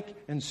 chaotic,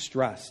 and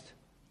stressed.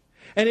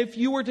 And if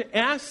you were to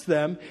ask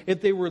them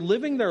if they were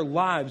living their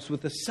lives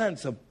with a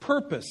sense of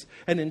purpose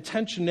and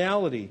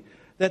intentionality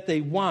that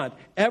they want,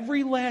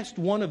 every last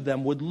one of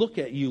them would look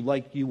at you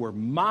like you were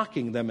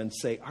mocking them and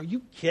say, "Are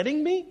you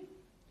kidding me?"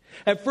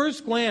 At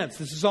first glance,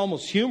 this is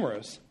almost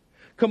humorous,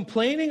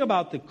 Complaining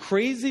about the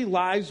crazy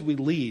lives we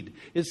lead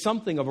is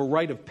something of a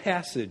rite of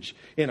passage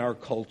in our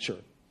culture.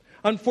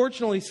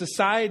 Unfortunately,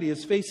 society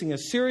is facing a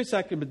serious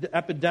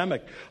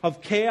epidemic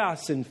of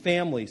chaos in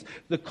families,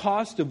 the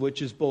cost of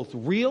which is both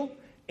real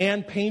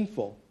and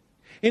painful.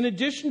 In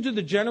addition to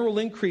the general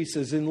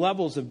increases in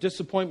levels of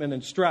disappointment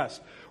and stress,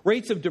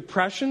 rates of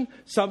depression,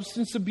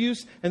 substance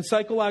abuse, and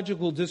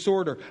psychological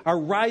disorder are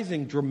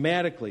rising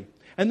dramatically.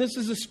 And this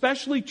is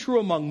especially true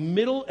among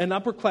middle and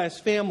upper class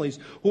families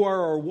who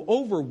are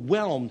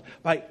overwhelmed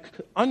by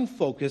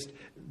unfocused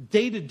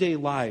day-to-day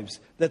lives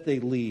that they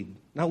lead.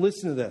 Now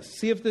listen to this.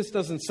 See if this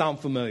doesn't sound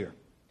familiar.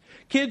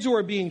 Kids who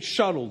are being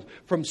shuttled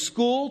from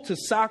school to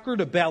soccer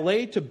to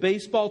ballet to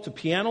baseball to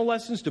piano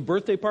lessons to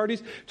birthday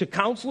parties to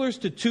counselors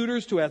to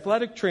tutors to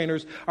athletic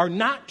trainers are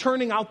not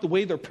turning out the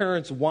way their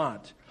parents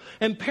want.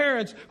 And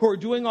parents who are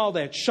doing all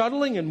that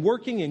shuttling and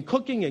working and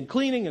cooking and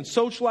cleaning and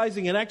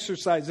socializing and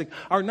exercising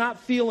are not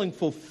feeling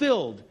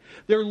fulfilled.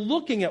 They're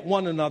looking at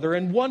one another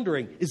and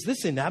wondering, is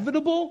this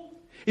inevitable?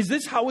 Is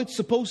this how it's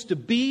supposed to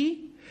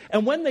be?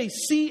 And when they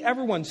see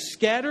everyone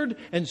scattered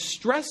and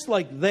stressed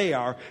like they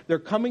are, they're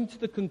coming to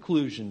the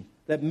conclusion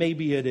that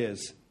maybe it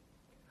is.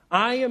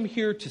 I am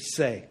here to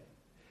say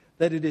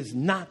that it is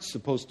not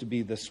supposed to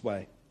be this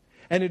way.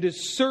 And it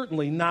is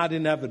certainly not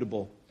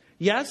inevitable.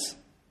 Yes,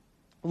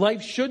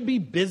 life should be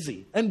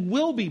busy and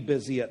will be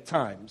busy at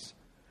times,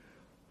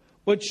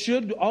 but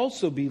should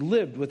also be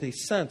lived with a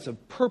sense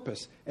of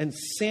purpose and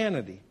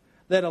sanity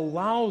that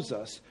allows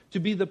us to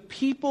be the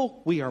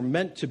people we are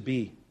meant to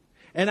be.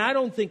 And I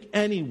don't think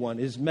anyone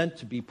is meant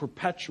to be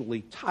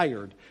perpetually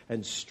tired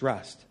and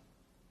stressed.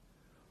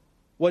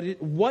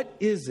 What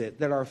is it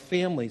that our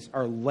families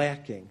are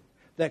lacking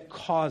that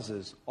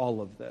causes all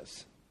of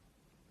this?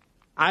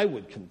 I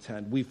would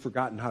contend we've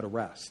forgotten how to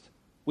rest.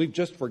 We've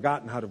just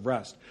forgotten how to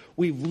rest.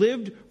 We've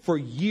lived for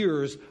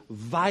years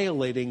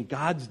violating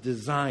God's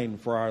design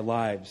for our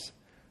lives.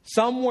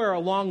 Somewhere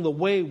along the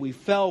way, we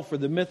fell for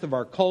the myth of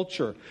our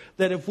culture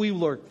that if we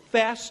work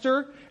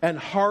faster and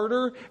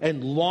harder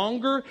and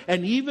longer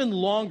and even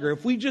longer,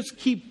 if we just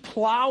keep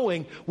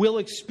plowing, we'll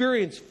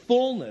experience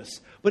fullness.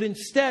 But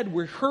instead,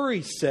 we're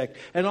hurry sick,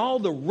 and all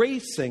the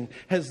racing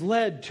has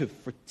led to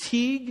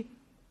fatigue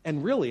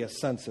and really a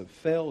sense of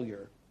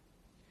failure.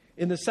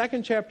 In the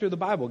second chapter of the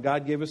Bible,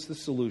 God gave us the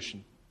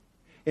solution.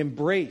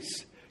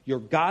 Embrace your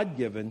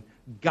God-given,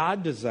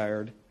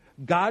 God-desired,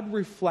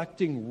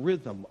 God-reflecting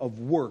rhythm of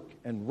work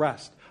and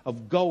rest,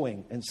 of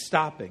going and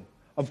stopping,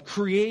 of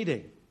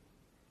creating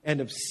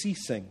and of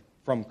ceasing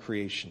from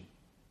creation.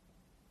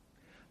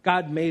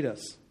 God made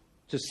us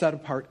to set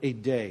apart a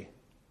day,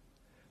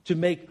 to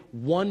make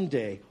one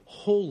day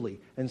holy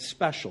and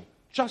special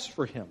just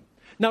for Him.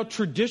 Now,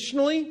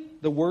 traditionally,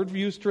 the word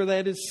used for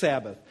that is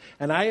Sabbath.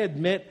 And I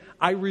admit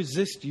I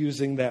resist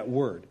using that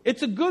word.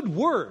 It's a good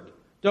word,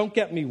 don't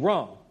get me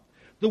wrong.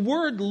 The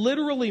word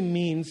literally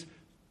means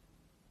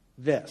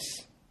this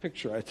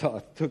picture I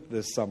took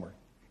this summer.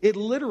 It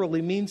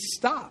literally means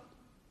stop.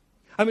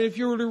 I mean, if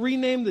you were to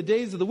rename the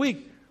days of the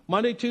week,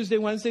 Monday, Tuesday,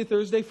 Wednesday,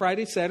 Thursday,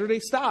 Friday, Saturday,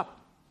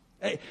 stop.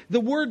 The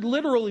word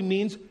literally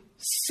means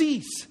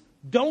cease.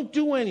 Don't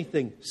do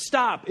anything.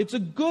 Stop. It's a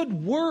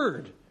good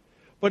word,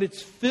 but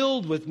it's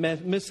filled with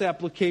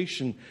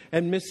misapplication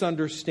and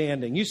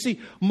misunderstanding. You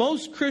see,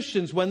 most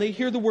Christians, when they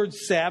hear the word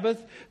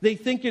Sabbath, they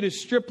think it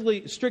is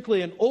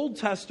strictly an Old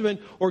Testament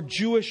or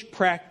Jewish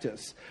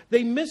practice.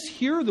 They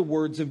mishear the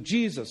words of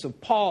Jesus, of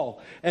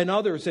Paul, and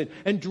others,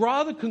 and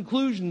draw the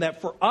conclusion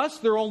that for us,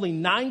 there are only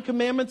 9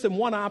 commandments and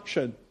one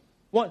option.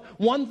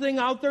 One thing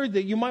out there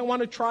that you might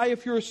want to try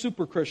if you're a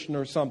super Christian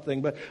or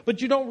something,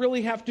 but you don't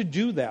really have to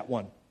do that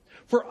one.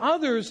 For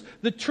others,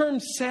 the term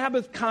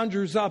Sabbath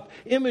conjures up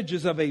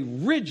images of a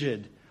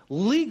rigid,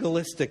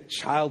 legalistic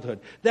childhood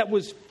that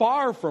was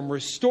far from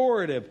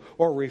restorative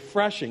or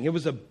refreshing. It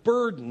was a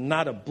burden,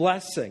 not a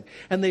blessing.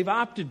 And they've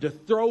opted to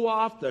throw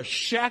off the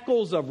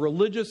shackles of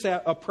religious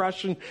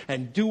oppression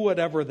and do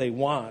whatever they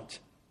want.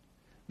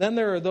 Then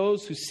there are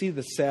those who see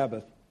the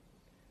Sabbath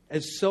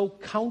as so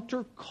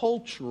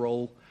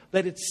countercultural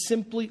that it's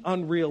simply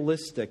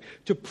unrealistic.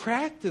 To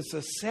practice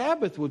a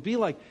Sabbath would be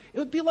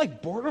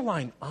like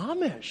borderline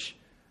Amish.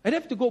 I'd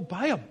have to go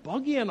buy a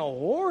buggy and a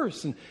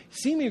horse and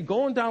see me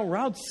going down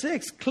Route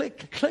 6,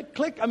 click, click,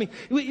 click. I mean,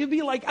 it'd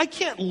be like, I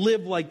can't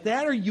live like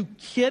that. Are you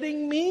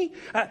kidding me?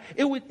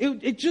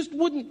 It just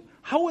wouldn't,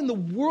 how in the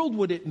world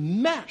would it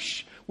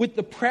mesh with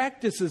the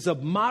practices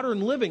of modern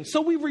living?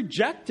 So we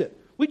reject it.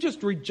 We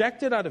just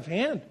reject it out of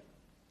hand.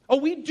 Oh,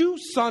 we do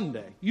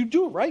Sunday. You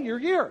do it, right? You're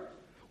here.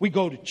 We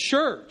go to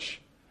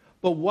church.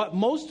 But what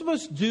most of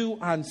us do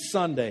on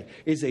Sunday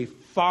is a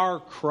far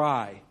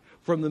cry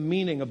from the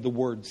meaning of the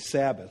word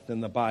Sabbath in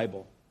the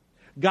Bible.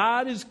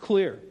 God is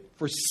clear.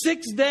 For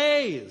 6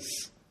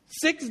 days,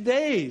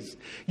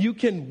 you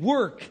can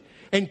work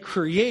and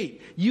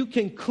create. You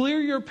can clear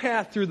your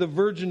path through the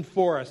virgin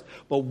forest.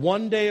 But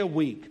one day a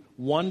week,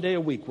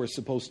 we're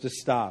supposed to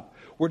stop.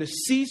 We're to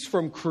cease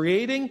from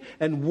creating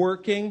and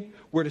working.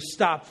 We're to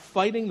stop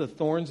fighting the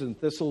thorns and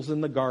thistles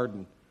in the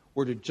garden.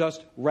 We're to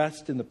just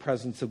rest in the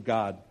presence of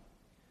God.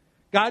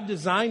 God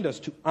designed us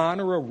to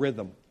honor a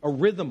rhythm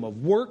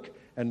of work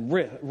and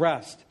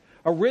rest,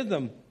 a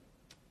rhythm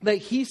that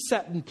he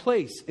set in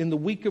place in the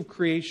week of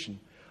creation,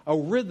 a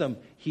rhythm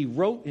he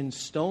wrote in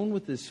stone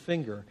with his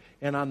finger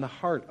and on the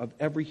heart of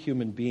every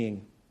human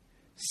being.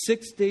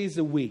 6 days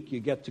a week you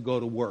get to go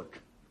to work,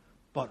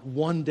 but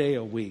one day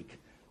a week,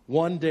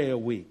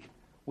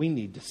 we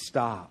need to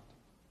stop.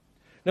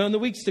 Now, in the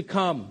weeks to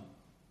come,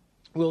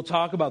 we'll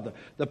talk about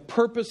the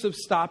purpose of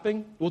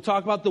stopping. We'll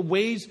talk about the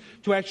ways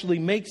to actually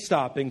make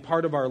stopping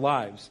part of our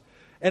lives.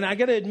 And I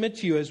got to admit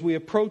to you, as we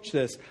approach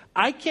this,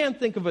 I can't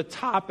think of a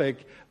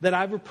topic that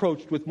I've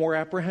approached with more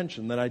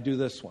apprehension than I do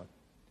this one.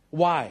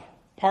 Why?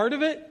 Part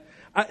of it,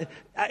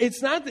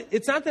 it's not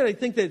that I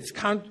think that it's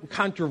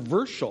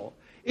controversial.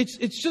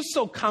 It's just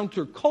so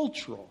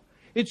countercultural.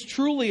 It's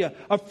truly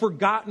a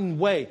forgotten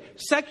way.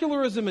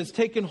 Secularism has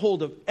taken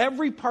hold of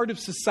every part of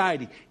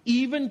society,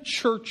 even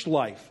church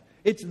life.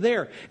 It's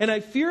there. And I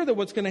fear that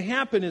what's going to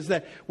happen is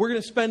that we're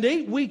going to spend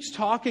 8 weeks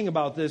talking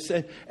about this,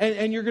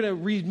 and you're going to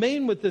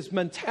remain with this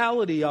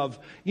mentality of,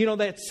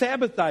 that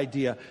Sabbath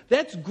idea.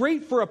 That's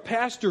great for a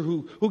pastor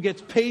who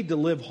gets paid to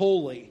live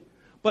holy.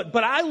 But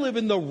I live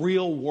in the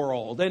real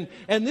world, and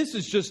this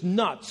is just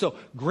nuts. So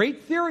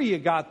great theory you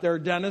got there,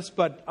 Dennis,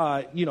 but,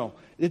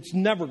 it's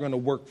never going to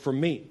work for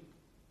me.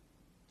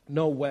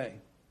 No way.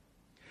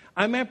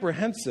 I'm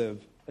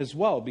apprehensive as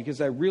well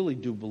because I really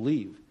do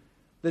believe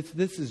that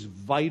this is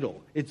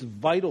vital. It's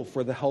vital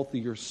for the health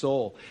of your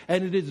soul.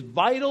 And it is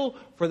vital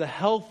for the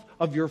health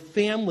of your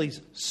family's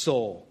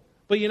soul.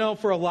 But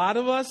for a lot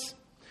of us,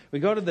 we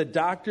go to the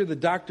doctor. The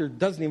doctor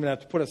doesn't even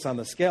have to put us on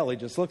the scale. He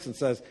just looks and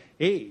says,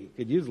 hey, you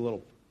could use a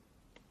little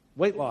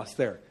weight loss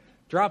there.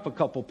 Drop a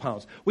couple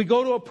pounds. We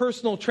go to a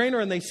personal trainer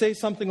and they say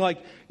something like,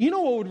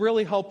 what would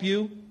really help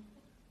you?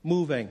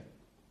 Moving.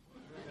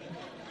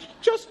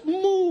 Just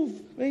move,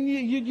 and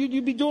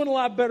you'd be doing a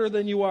lot better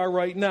than you are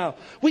right now.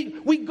 We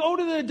go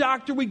to the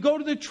doctor, we go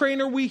to the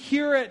trainer, we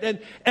hear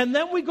it, and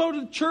then we go to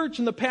the church,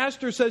 and the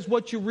pastor says,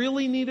 what you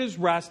really need is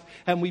rest,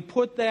 and we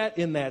put that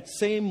in that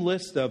same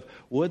list of,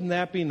 wouldn't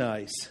that be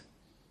nice?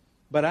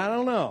 But I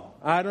don't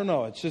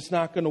know. It's just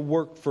not going to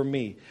work for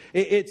me.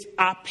 It's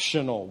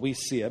optional, we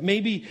see it.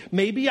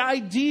 Maybe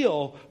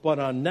ideal, but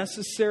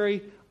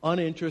unnecessary,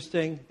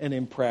 uninteresting, and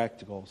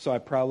impractical. So I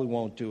probably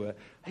won't do it.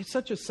 I have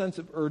such a sense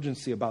of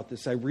urgency about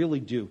this. I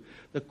really do.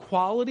 The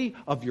quality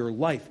of your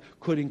life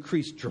could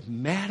increase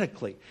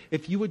dramatically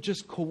if you would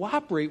just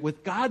cooperate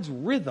with God's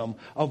rhythm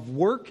of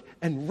work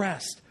and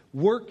rest.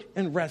 Work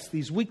and rest.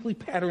 These weekly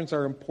patterns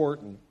are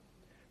important.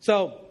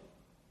 So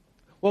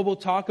what we'll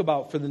talk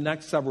about for the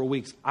next several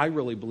weeks, I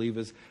really believe,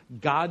 is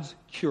God's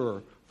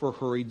cure for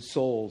hurried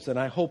souls. And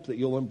I hope that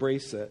you'll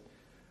embrace it.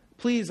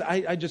 Please,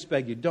 I just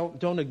beg you,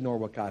 don't ignore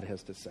what God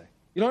has to say.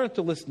 You don't have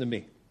to listen to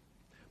me,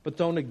 but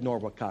don't ignore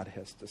what God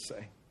has to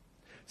say.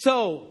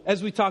 So,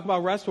 as we talk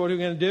about rest, what are we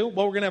going to do?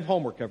 Well, we're going to have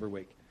homework every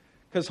week,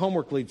 because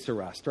homework leads to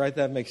rest, right?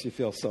 That makes you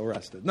feel so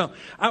rested. No,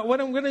 what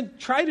I'm going to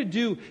try to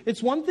do,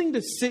 it's one thing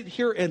to sit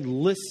here and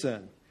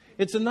listen.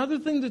 It's another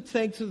thing to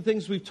take to the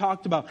things we've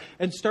talked about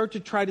and start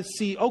to try to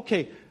see,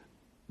 okay,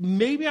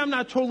 maybe I'm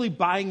not totally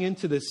buying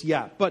into this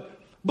yet, but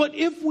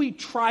if we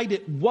tried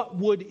it, what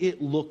would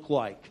it look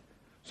like?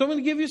 So I'm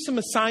going to give you some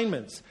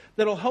assignments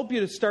that will help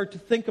you to start to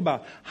think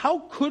about,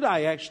 how could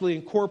I actually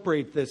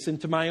incorporate this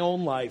into my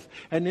own life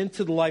and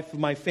into the life of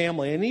my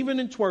family and even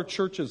into our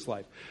church's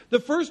life.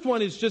 The first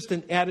one is just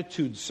an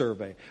attitude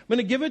survey. I'm going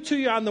to give it to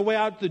you on the way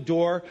out the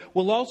door.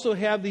 We'll also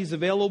have these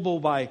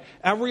available by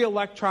every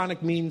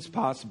electronic means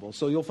possible.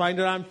 So you'll find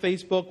it on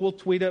Facebook. We'll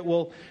tweet it.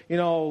 We'll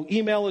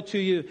email it to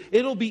you.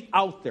 It'll be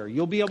out there.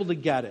 You'll be able to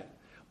get it.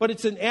 But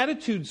it's an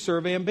attitude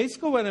survey, and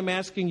basically what I'm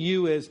asking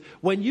you is,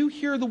 when you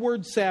hear the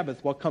word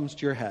Sabbath, what comes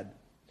to your head?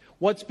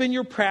 What's been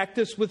your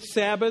practice with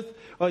Sabbath?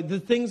 The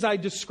things I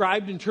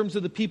described in terms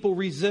of the people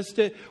resist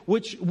it,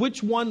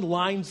 which one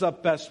lines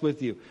up best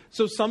with you?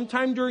 So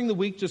sometime during the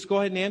week, just go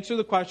ahead and answer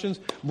the questions.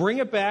 Bring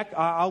it back.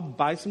 I'll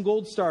buy some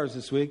gold stars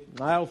this week.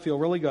 I'll feel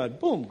really good.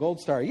 Boom,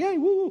 gold star. Yay,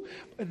 woo.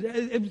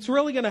 It's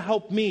really going to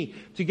help me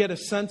to get a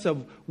sense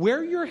of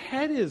where your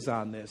head is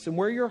on this and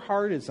where your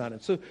heart is on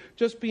it. So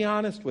just be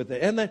honest with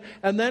it.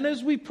 And then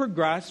as we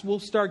progress, we'll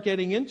start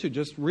getting into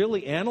just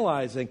really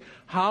analyzing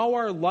how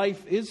our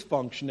life is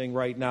functioning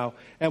right now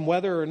and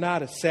whether or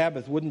not a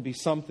Sabbath wouldn't be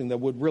something that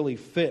would really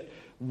fit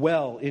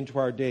well into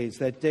our days.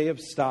 That day of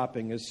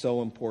stopping is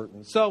so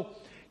important. So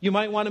you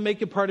might want to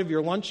make it part of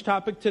your lunch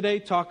topic today.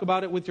 Talk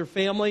about it with your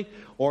family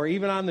or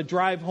even on the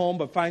drive home,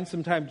 but find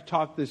some time to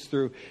talk this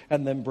through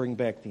and then bring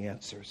back the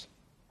answers.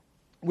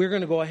 We're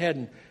going to go ahead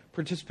and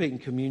participate in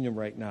communion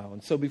right now.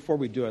 And so before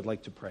we do, I'd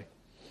like to pray.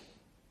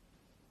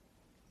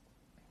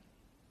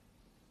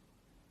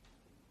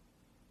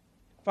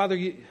 Father,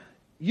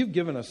 you've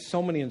given us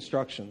so many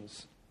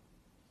instructions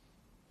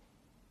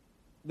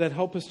that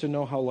help us to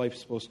know how life's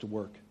supposed to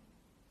work.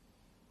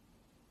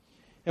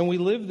 And we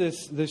live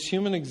this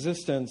human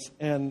existence,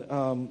 and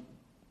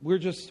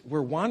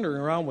we're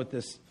wandering around with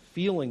this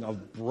feeling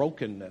of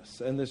brokenness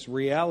and this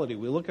reality.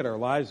 We look at our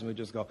lives and we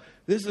just go,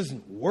 this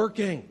isn't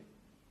working.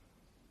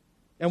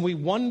 And we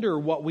wonder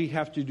what we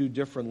have to do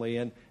differently.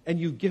 And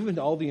you've given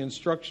all the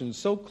instructions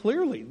so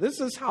clearly. This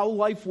is how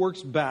life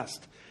works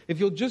best. If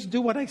you'll just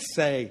do what I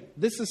say,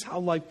 this is how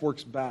life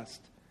works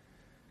best.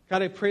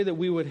 God, I pray that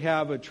we would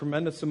have a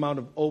tremendous amount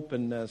of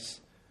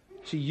openness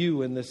to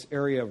you in this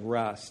area of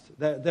rest.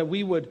 That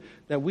we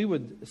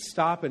would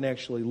stop and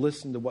actually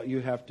listen to what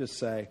you have to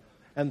say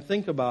and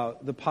think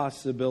about the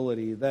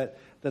possibility that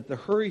the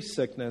hurry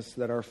sickness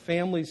that our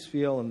families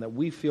feel and that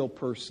we feel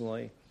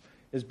personally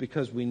is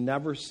because we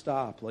never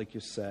stop, like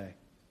you say.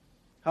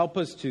 Help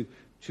us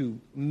to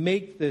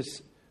make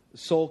this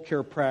soul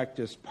care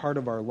practice part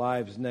of our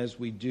lives, and as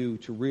we do,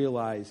 to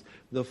realize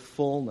the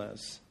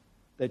fullness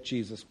that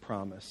Jesus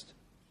promised.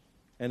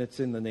 And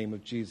it's in the name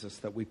of Jesus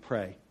that we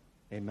pray.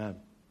 Amen.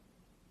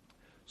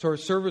 So our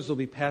servers will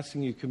be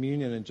passing you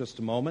communion in just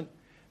a moment.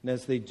 And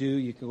as they do,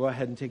 you can go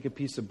ahead and take a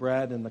piece of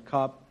bread and the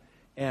cup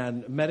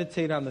and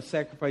meditate on the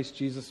sacrifice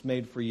Jesus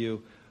made for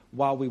you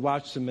while we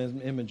watch some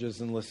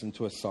images and listen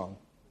to a song.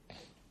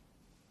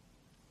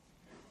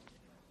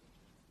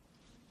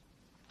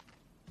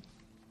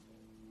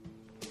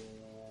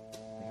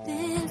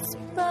 This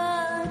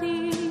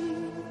body,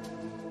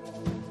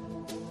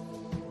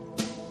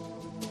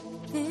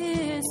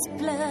 this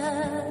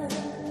blood,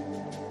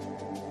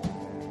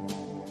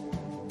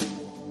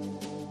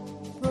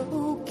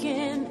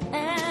 broken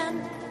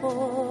and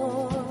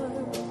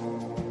poured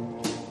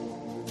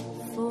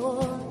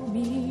for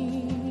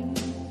me.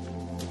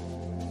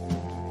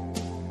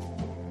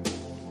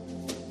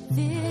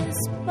 This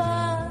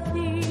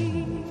body,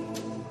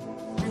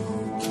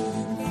 broken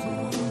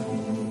for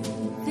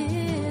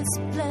this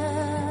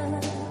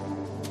blood,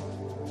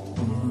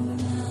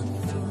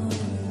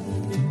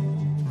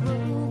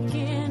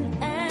 broken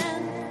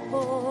and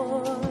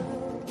poured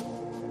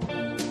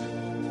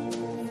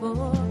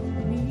for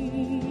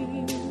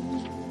me.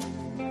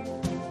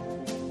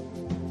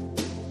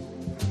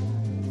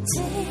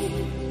 Take,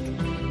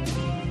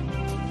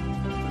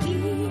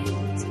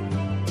 eat,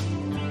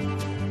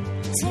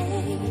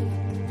 take,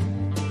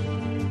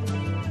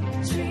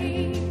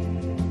 drink,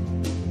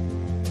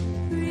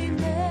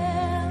 remember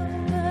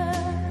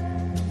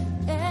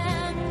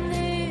and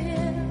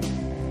live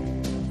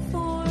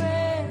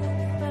forever.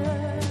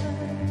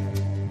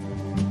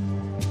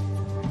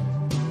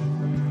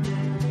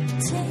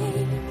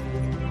 Take,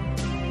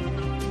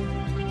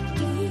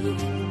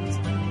 eat,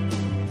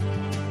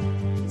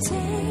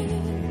 take,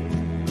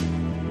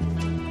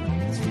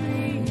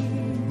 drink,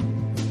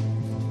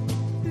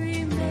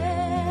 remember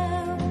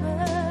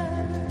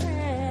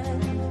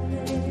and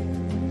live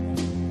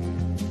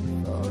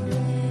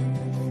forever.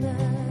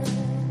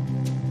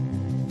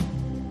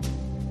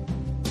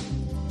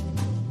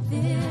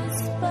 This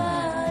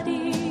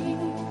body,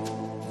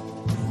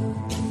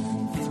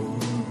 broken for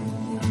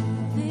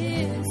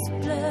this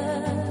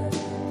blood,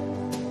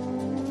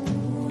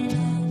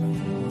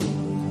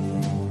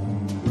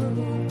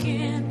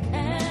 broken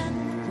and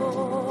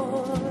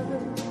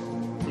poured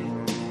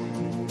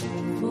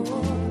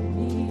for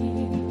me.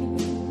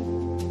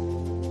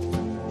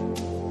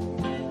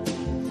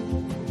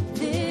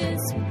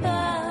 This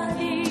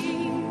body,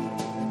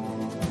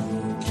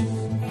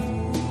 broken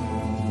for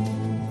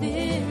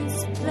this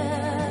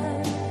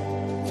blood,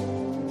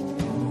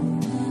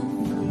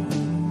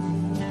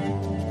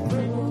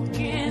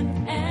 broken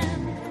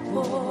and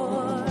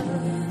poured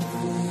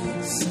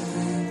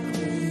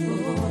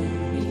for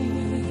me.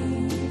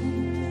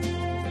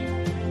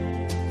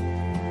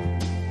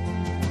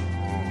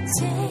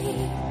 Take,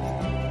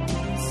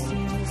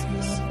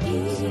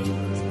 eat,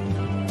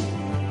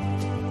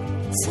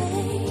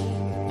 take,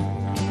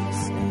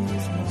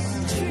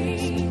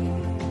 drink,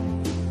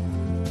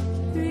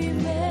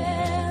 remember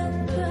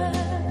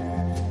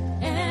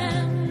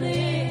and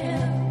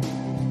live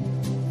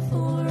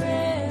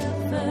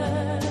forever.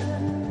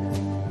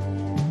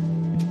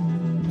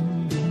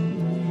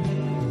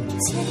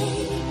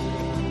 Take,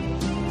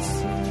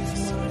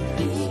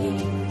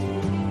 eat,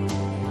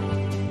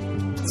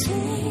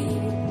 take,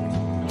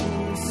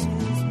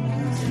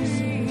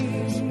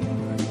 drink,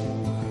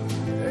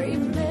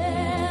 remember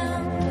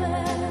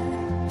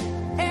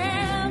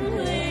and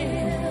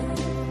live,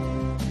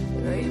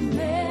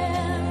 remember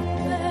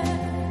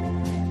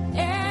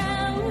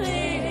and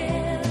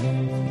live,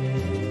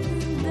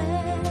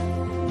 remember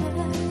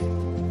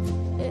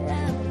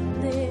and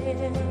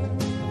live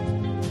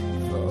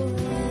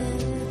forever.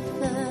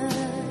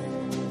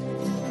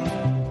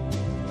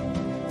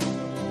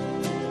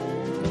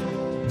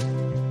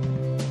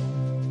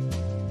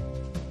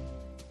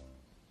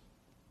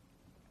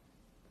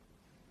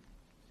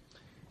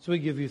 So we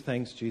give you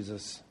thanks,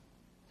 Jesus,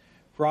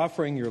 for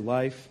offering your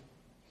life,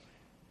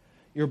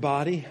 your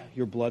body,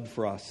 your blood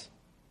for us,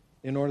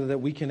 in order that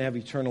we can have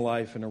eternal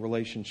life and a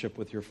relationship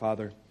with your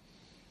Father.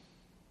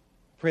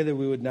 Pray that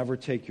we would never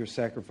take your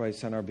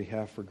sacrifice on our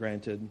behalf for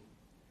granted.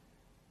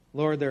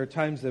 Lord, there are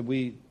times that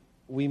we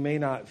may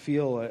not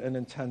feel an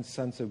intense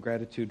sense of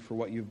gratitude for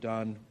what you've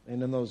done.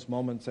 And in those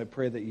moments, I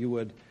pray that you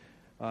would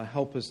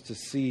help us to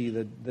see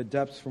the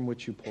depths from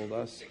which you pulled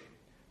us,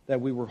 that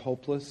we were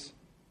hopeless,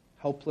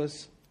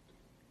 helpless,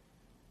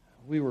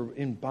 We were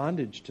in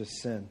bondage to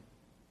sin.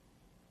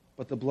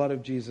 But the blood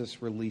of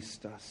Jesus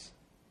released us.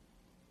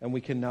 And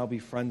we can now be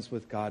friends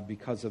with God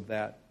because of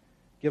that.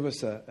 Give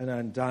us an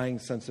undying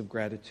sense of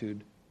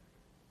gratitude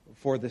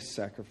for this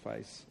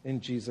sacrifice.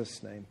 In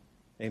Jesus' name,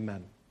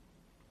 amen.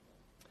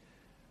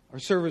 Our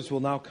servers will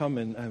now come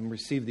and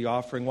receive the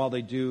offering. While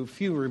they do, a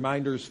few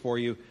reminders for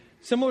you.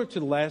 Similar to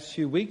the last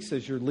few weeks,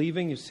 as you're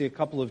leaving, you see a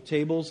couple of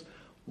tables.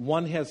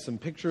 One has some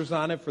pictures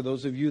on it for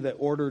those of you that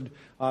ordered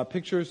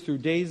pictures through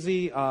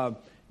Daisy. You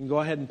can go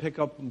ahead and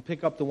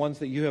pick up the ones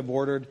that you have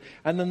ordered.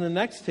 And then the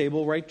next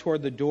table, right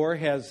toward the door,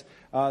 has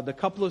the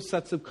couple of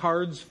sets of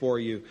cards for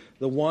you.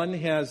 The one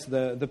has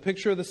the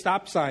picture of the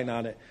stop sign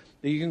on it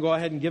that you can go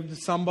ahead and give to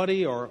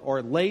somebody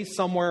or lay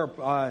somewhere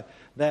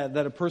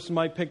that a person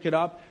might pick it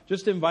up,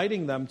 just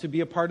inviting them to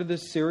be a part of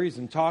this series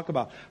and talk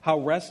about how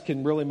rest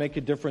can really make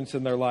a difference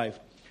in their life.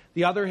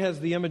 The other has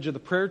the image of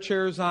the prayer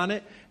chairs on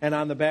it, and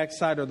on the back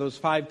side are those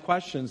 5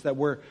 questions that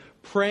we're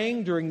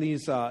praying during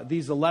these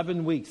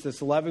 11 weeks, this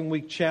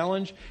 11-week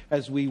challenge,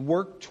 as we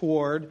work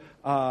toward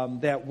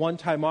that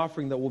one-time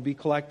offering that we'll be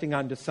collecting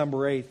on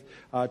December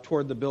 8th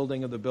toward the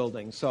building of the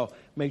building. So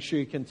make sure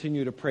you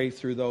continue to pray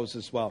through those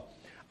as well.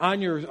 On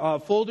your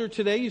folder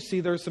today, you see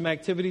there's some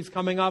activities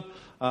coming up.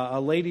 A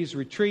ladies'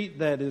 retreat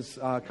that is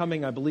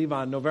coming, I believe,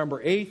 on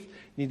November 8th.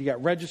 You need to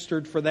get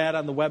registered for that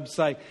on the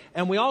website.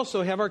 And we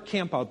also have our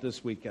camp out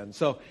this weekend.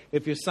 So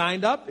if you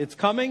signed up, it's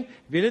coming.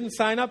 If you didn't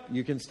sign up,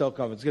 you can still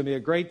come. It's going to be a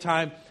great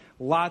time.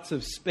 Lots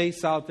of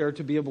space out there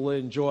to be able to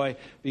enjoy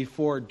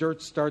before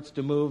dirt starts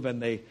to move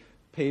and they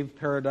pave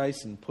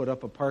paradise and put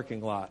up a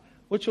parking lot,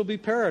 which will be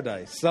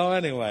paradise. So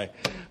anyway,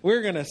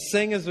 we're going to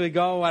sing as we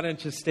go. Why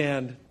don't you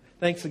stand?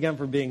 Thanks again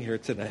for being here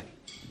today.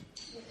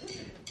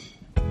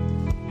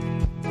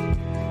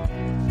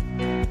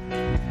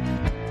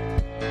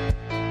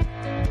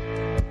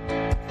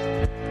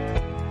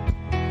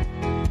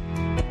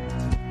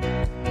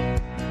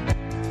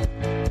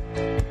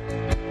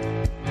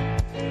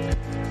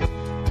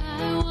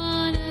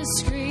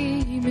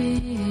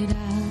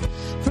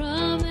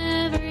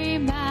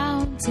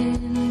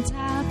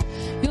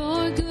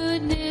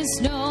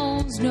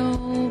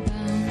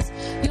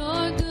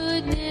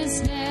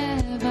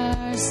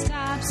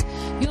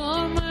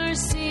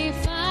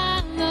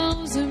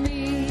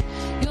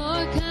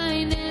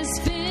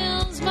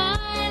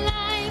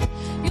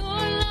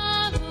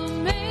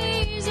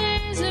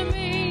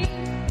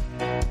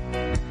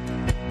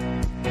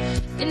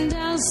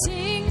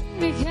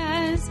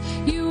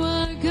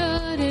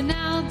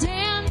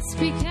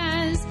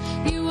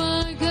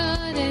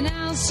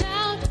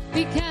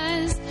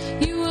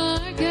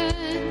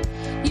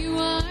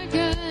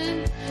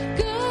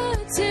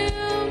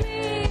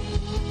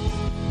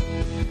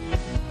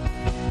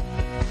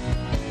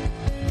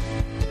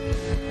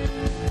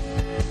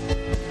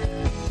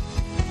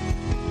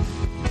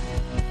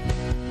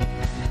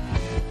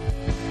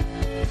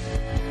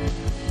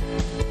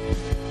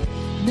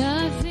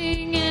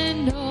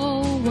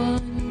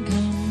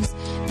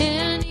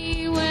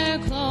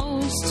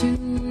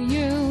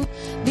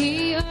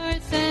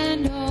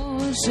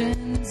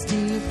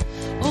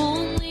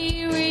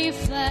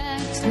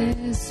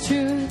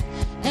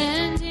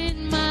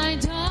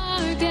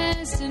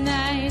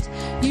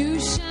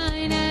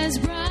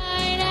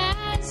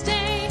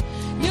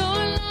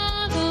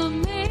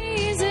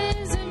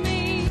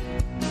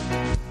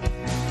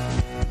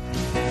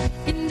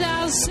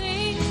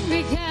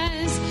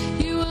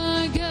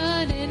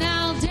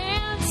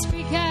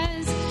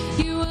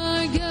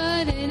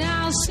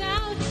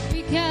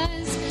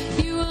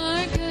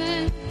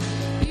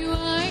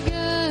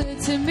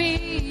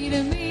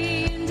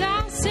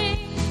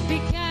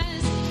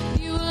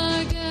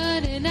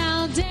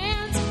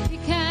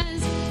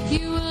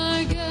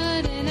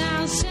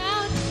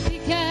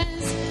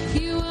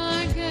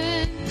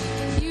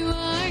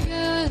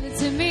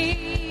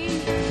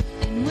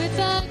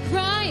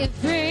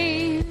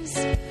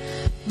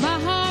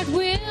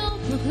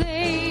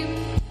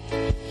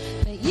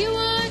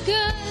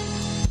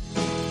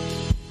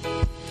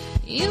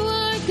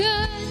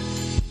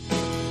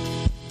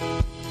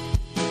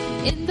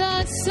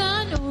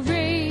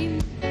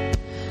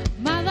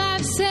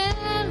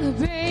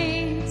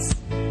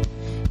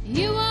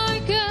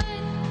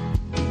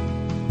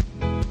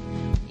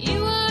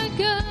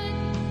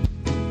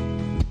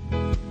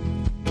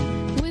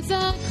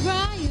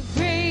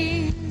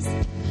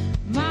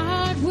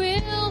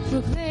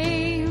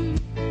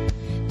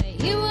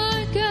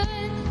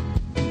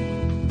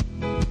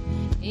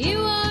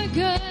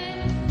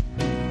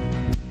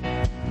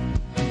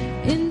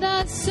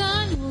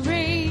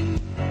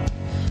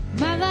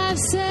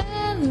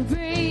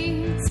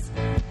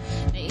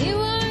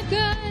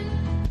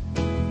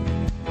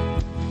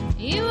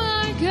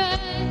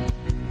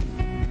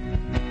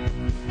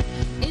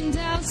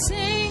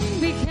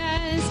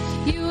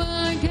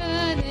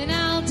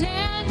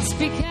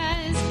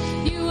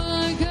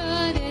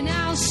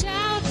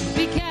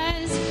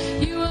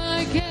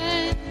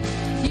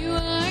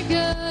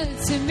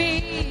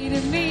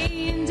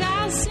 And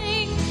I'll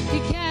sing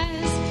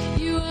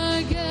because you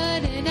are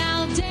good, and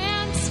I'll dance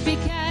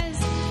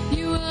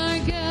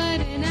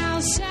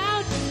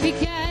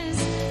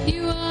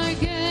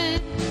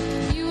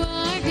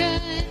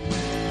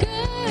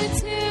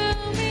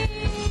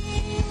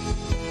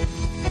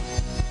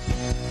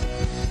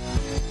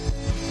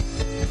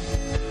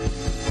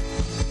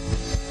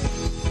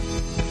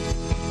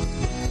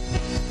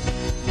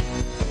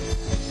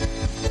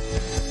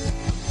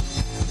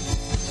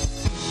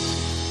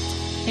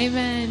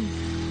Amen.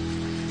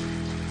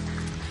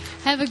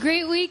 Have a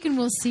great week, and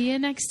we'll see you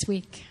next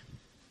week.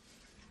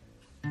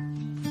 I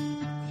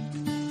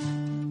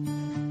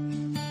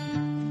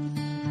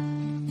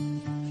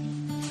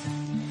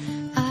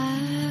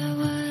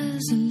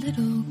was a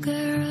little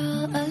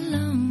girl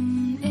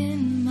alone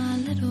in my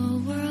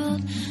little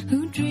world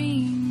who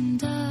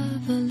dreamed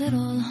of a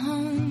little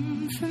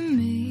home for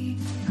me.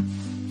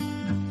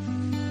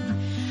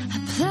 I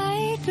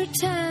played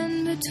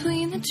pretend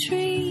between the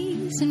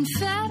trees and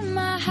fed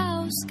my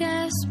house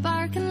gas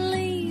sparking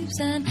leaves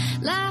and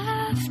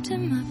laughed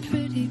in my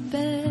pretty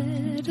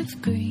bed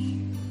of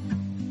green.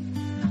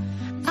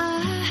 I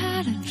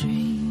had a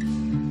dream.